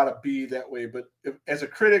give it about a B that way. But as a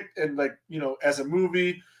critic and as a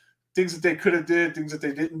movie, things that they could have did, things that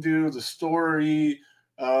they didn't do, the story,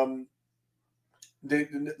 the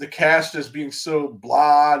cast just being so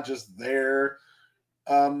blah, just there.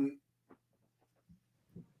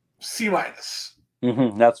 C-.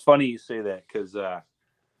 Mm-hmm. That's funny you say that because I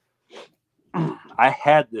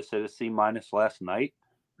had this at a C- last night.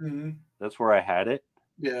 Mm-hmm. That's where I had it.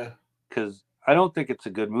 Yeah. Because I don't think it's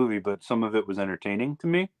a good movie, but some of it was entertaining to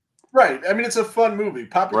me. Right. I mean, it's a fun movie.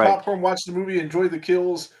 Pop your popcorn, watch the movie, enjoy the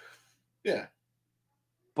kills. Yeah.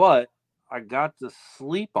 But I got to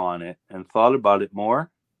sleep on it and thought about it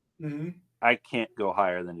more. Mm-hmm. I can't go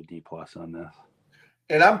higher than a D+ on this.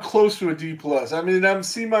 And I'm close to a D+. I mean, I'm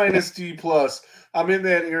C-, D+. I'm in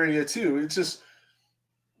that area too. It's just,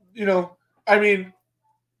 I mean,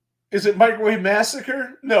 is it Microwave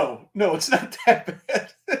Massacre? No, it's not that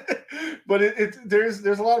bad. But there's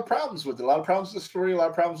a lot of problems with it. A lot of problems with the story, a lot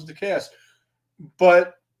of problems with the cast.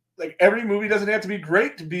 But like every movie doesn't have to be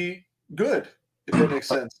great to be good, if that makes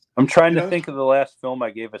sense. I'm trying to think of the last film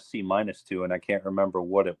I gave a C- to, and I can't remember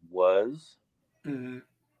what it was. Mm-hmm.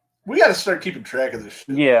 We got to start keeping track of this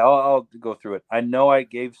shit. Yeah, I'll go through it. I know I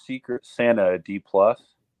gave Secret Santa a D+.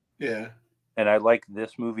 Yeah. And I like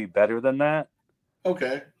this movie better than that.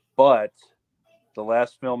 Okay. But the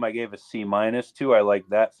last film I gave a C- to, I like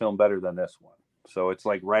that film better than this one. So it's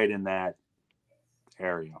like right in that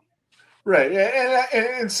area. Right.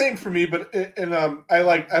 And same for me, but I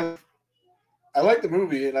like the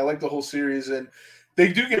movie and I like the whole series, and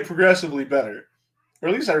they do get progressively better. Or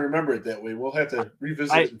at least I remember it that way. We'll have to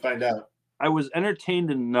revisit it and find out. I was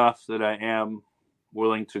entertained enough that I am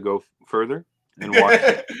willing to go further and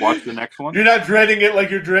watch the next one. You're not dreading it like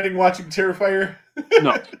you're dreading watching Terrifier?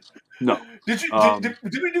 No. Did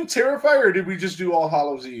we do Terrifier or did we just do All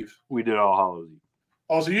Hallows Eve? We did All Hallows Eve.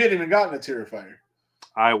 Oh, so you hadn't even gotten a Terrifier.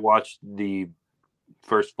 I watched the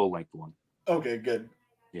first full-length one. Okay, good.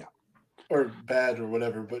 Yeah. Or bad or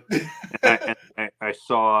whatever, but... I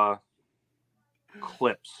saw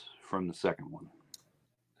clips from the second one.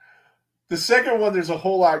 The second one, there's a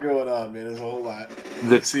whole lot going on, man. There's a whole lot.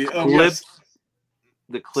 The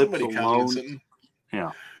clips alone.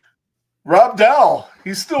 Yeah. Rob Dowell,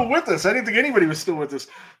 he's still with us. I didn't think anybody was still with us,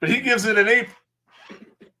 but he gives it an A-.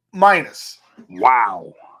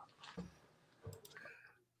 Wow.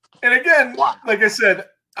 And again, like I said,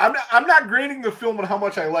 I'm not grading the film on how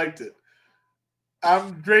much I liked it.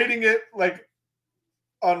 I'm grading it like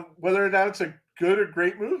on whether or not it's a good or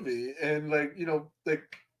great movie, and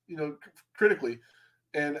critically,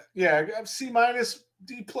 and yeah, I'm C minus,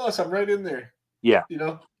 D plus. I'm right in there. Yeah,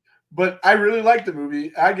 but I really like the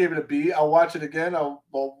movie. I gave it a B. I'll watch it again. I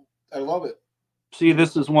love it. See,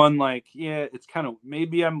 this is one it's kind of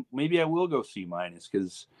maybe I will go C minus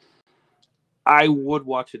because I would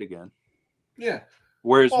watch it again. Yeah.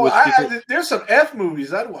 Whereas there's some F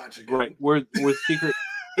movies I'd watch again. Right. With Secret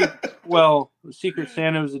Secret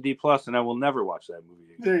Santa was a D plus, and I will never watch that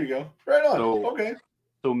movie again. There you go. Right on. Okay.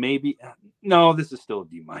 So maybe this is still a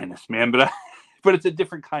D minus, man, but it's a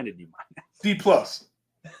different kind of D minus. D plus.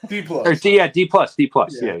 D plus. Or D plus.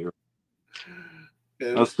 Yeah, you're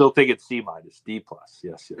right. I still think it's C minus, D plus.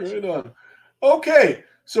 Yes. Right on. Okay,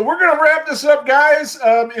 so we're gonna wrap this up, guys.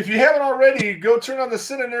 If you haven't already, go turn on the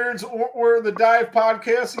Cine Nerds or the Dive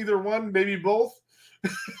podcast, either one, maybe both.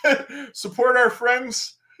 Support our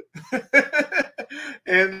friends,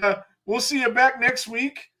 and we'll see you back next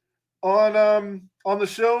week on the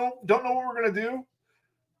show. Don't know what we're gonna do.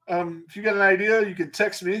 If you got an idea, you can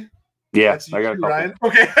text me. Yeah, that's you, I got a Ryan.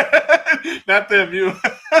 Okay, not them, you.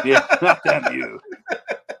 Yeah, not them, you.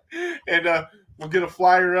 And we'll get a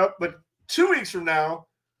flyer up. But 2 weeks from now,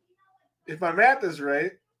 if my math is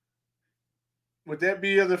right, would that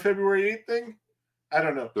be the February 8th thing? I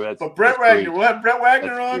don't know. So but Brett Wagner, we'll have Brett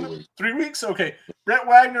Wagner on 3 weeks. Okay, Brett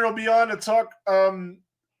Wagner will be on to talk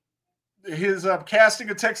his casting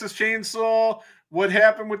of Texas Chainsaw, what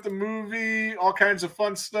happened with the movie, all kinds of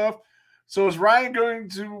fun stuff. So is Ryan going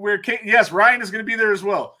to wear? Yes, Ryan is going to be there as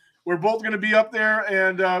well. We're both going to be up there,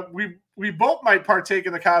 and we both might partake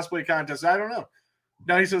in the cosplay contest. I don't know.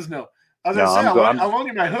 No, he says no. I was going to say I'll loan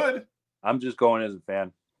you my hood. I'm just going as a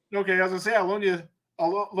fan. Okay, I was going to say I'll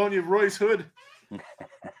loan you Roy's hood.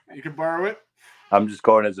 You can borrow it. I'm just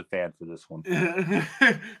going as a fan for this one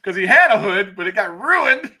because he had a hood, but it got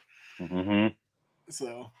ruined. Mm-hmm.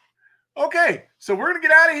 So, okay, so we're gonna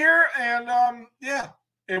get out of here, and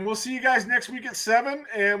and we'll see you guys next week at 7,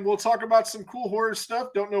 and we'll talk about some cool horror stuff.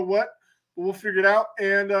 Don't know what, but we'll figure it out.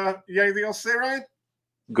 And you got anything else to say, Ryan?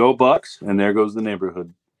 Go Bucks, and there goes the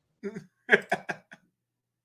neighborhood.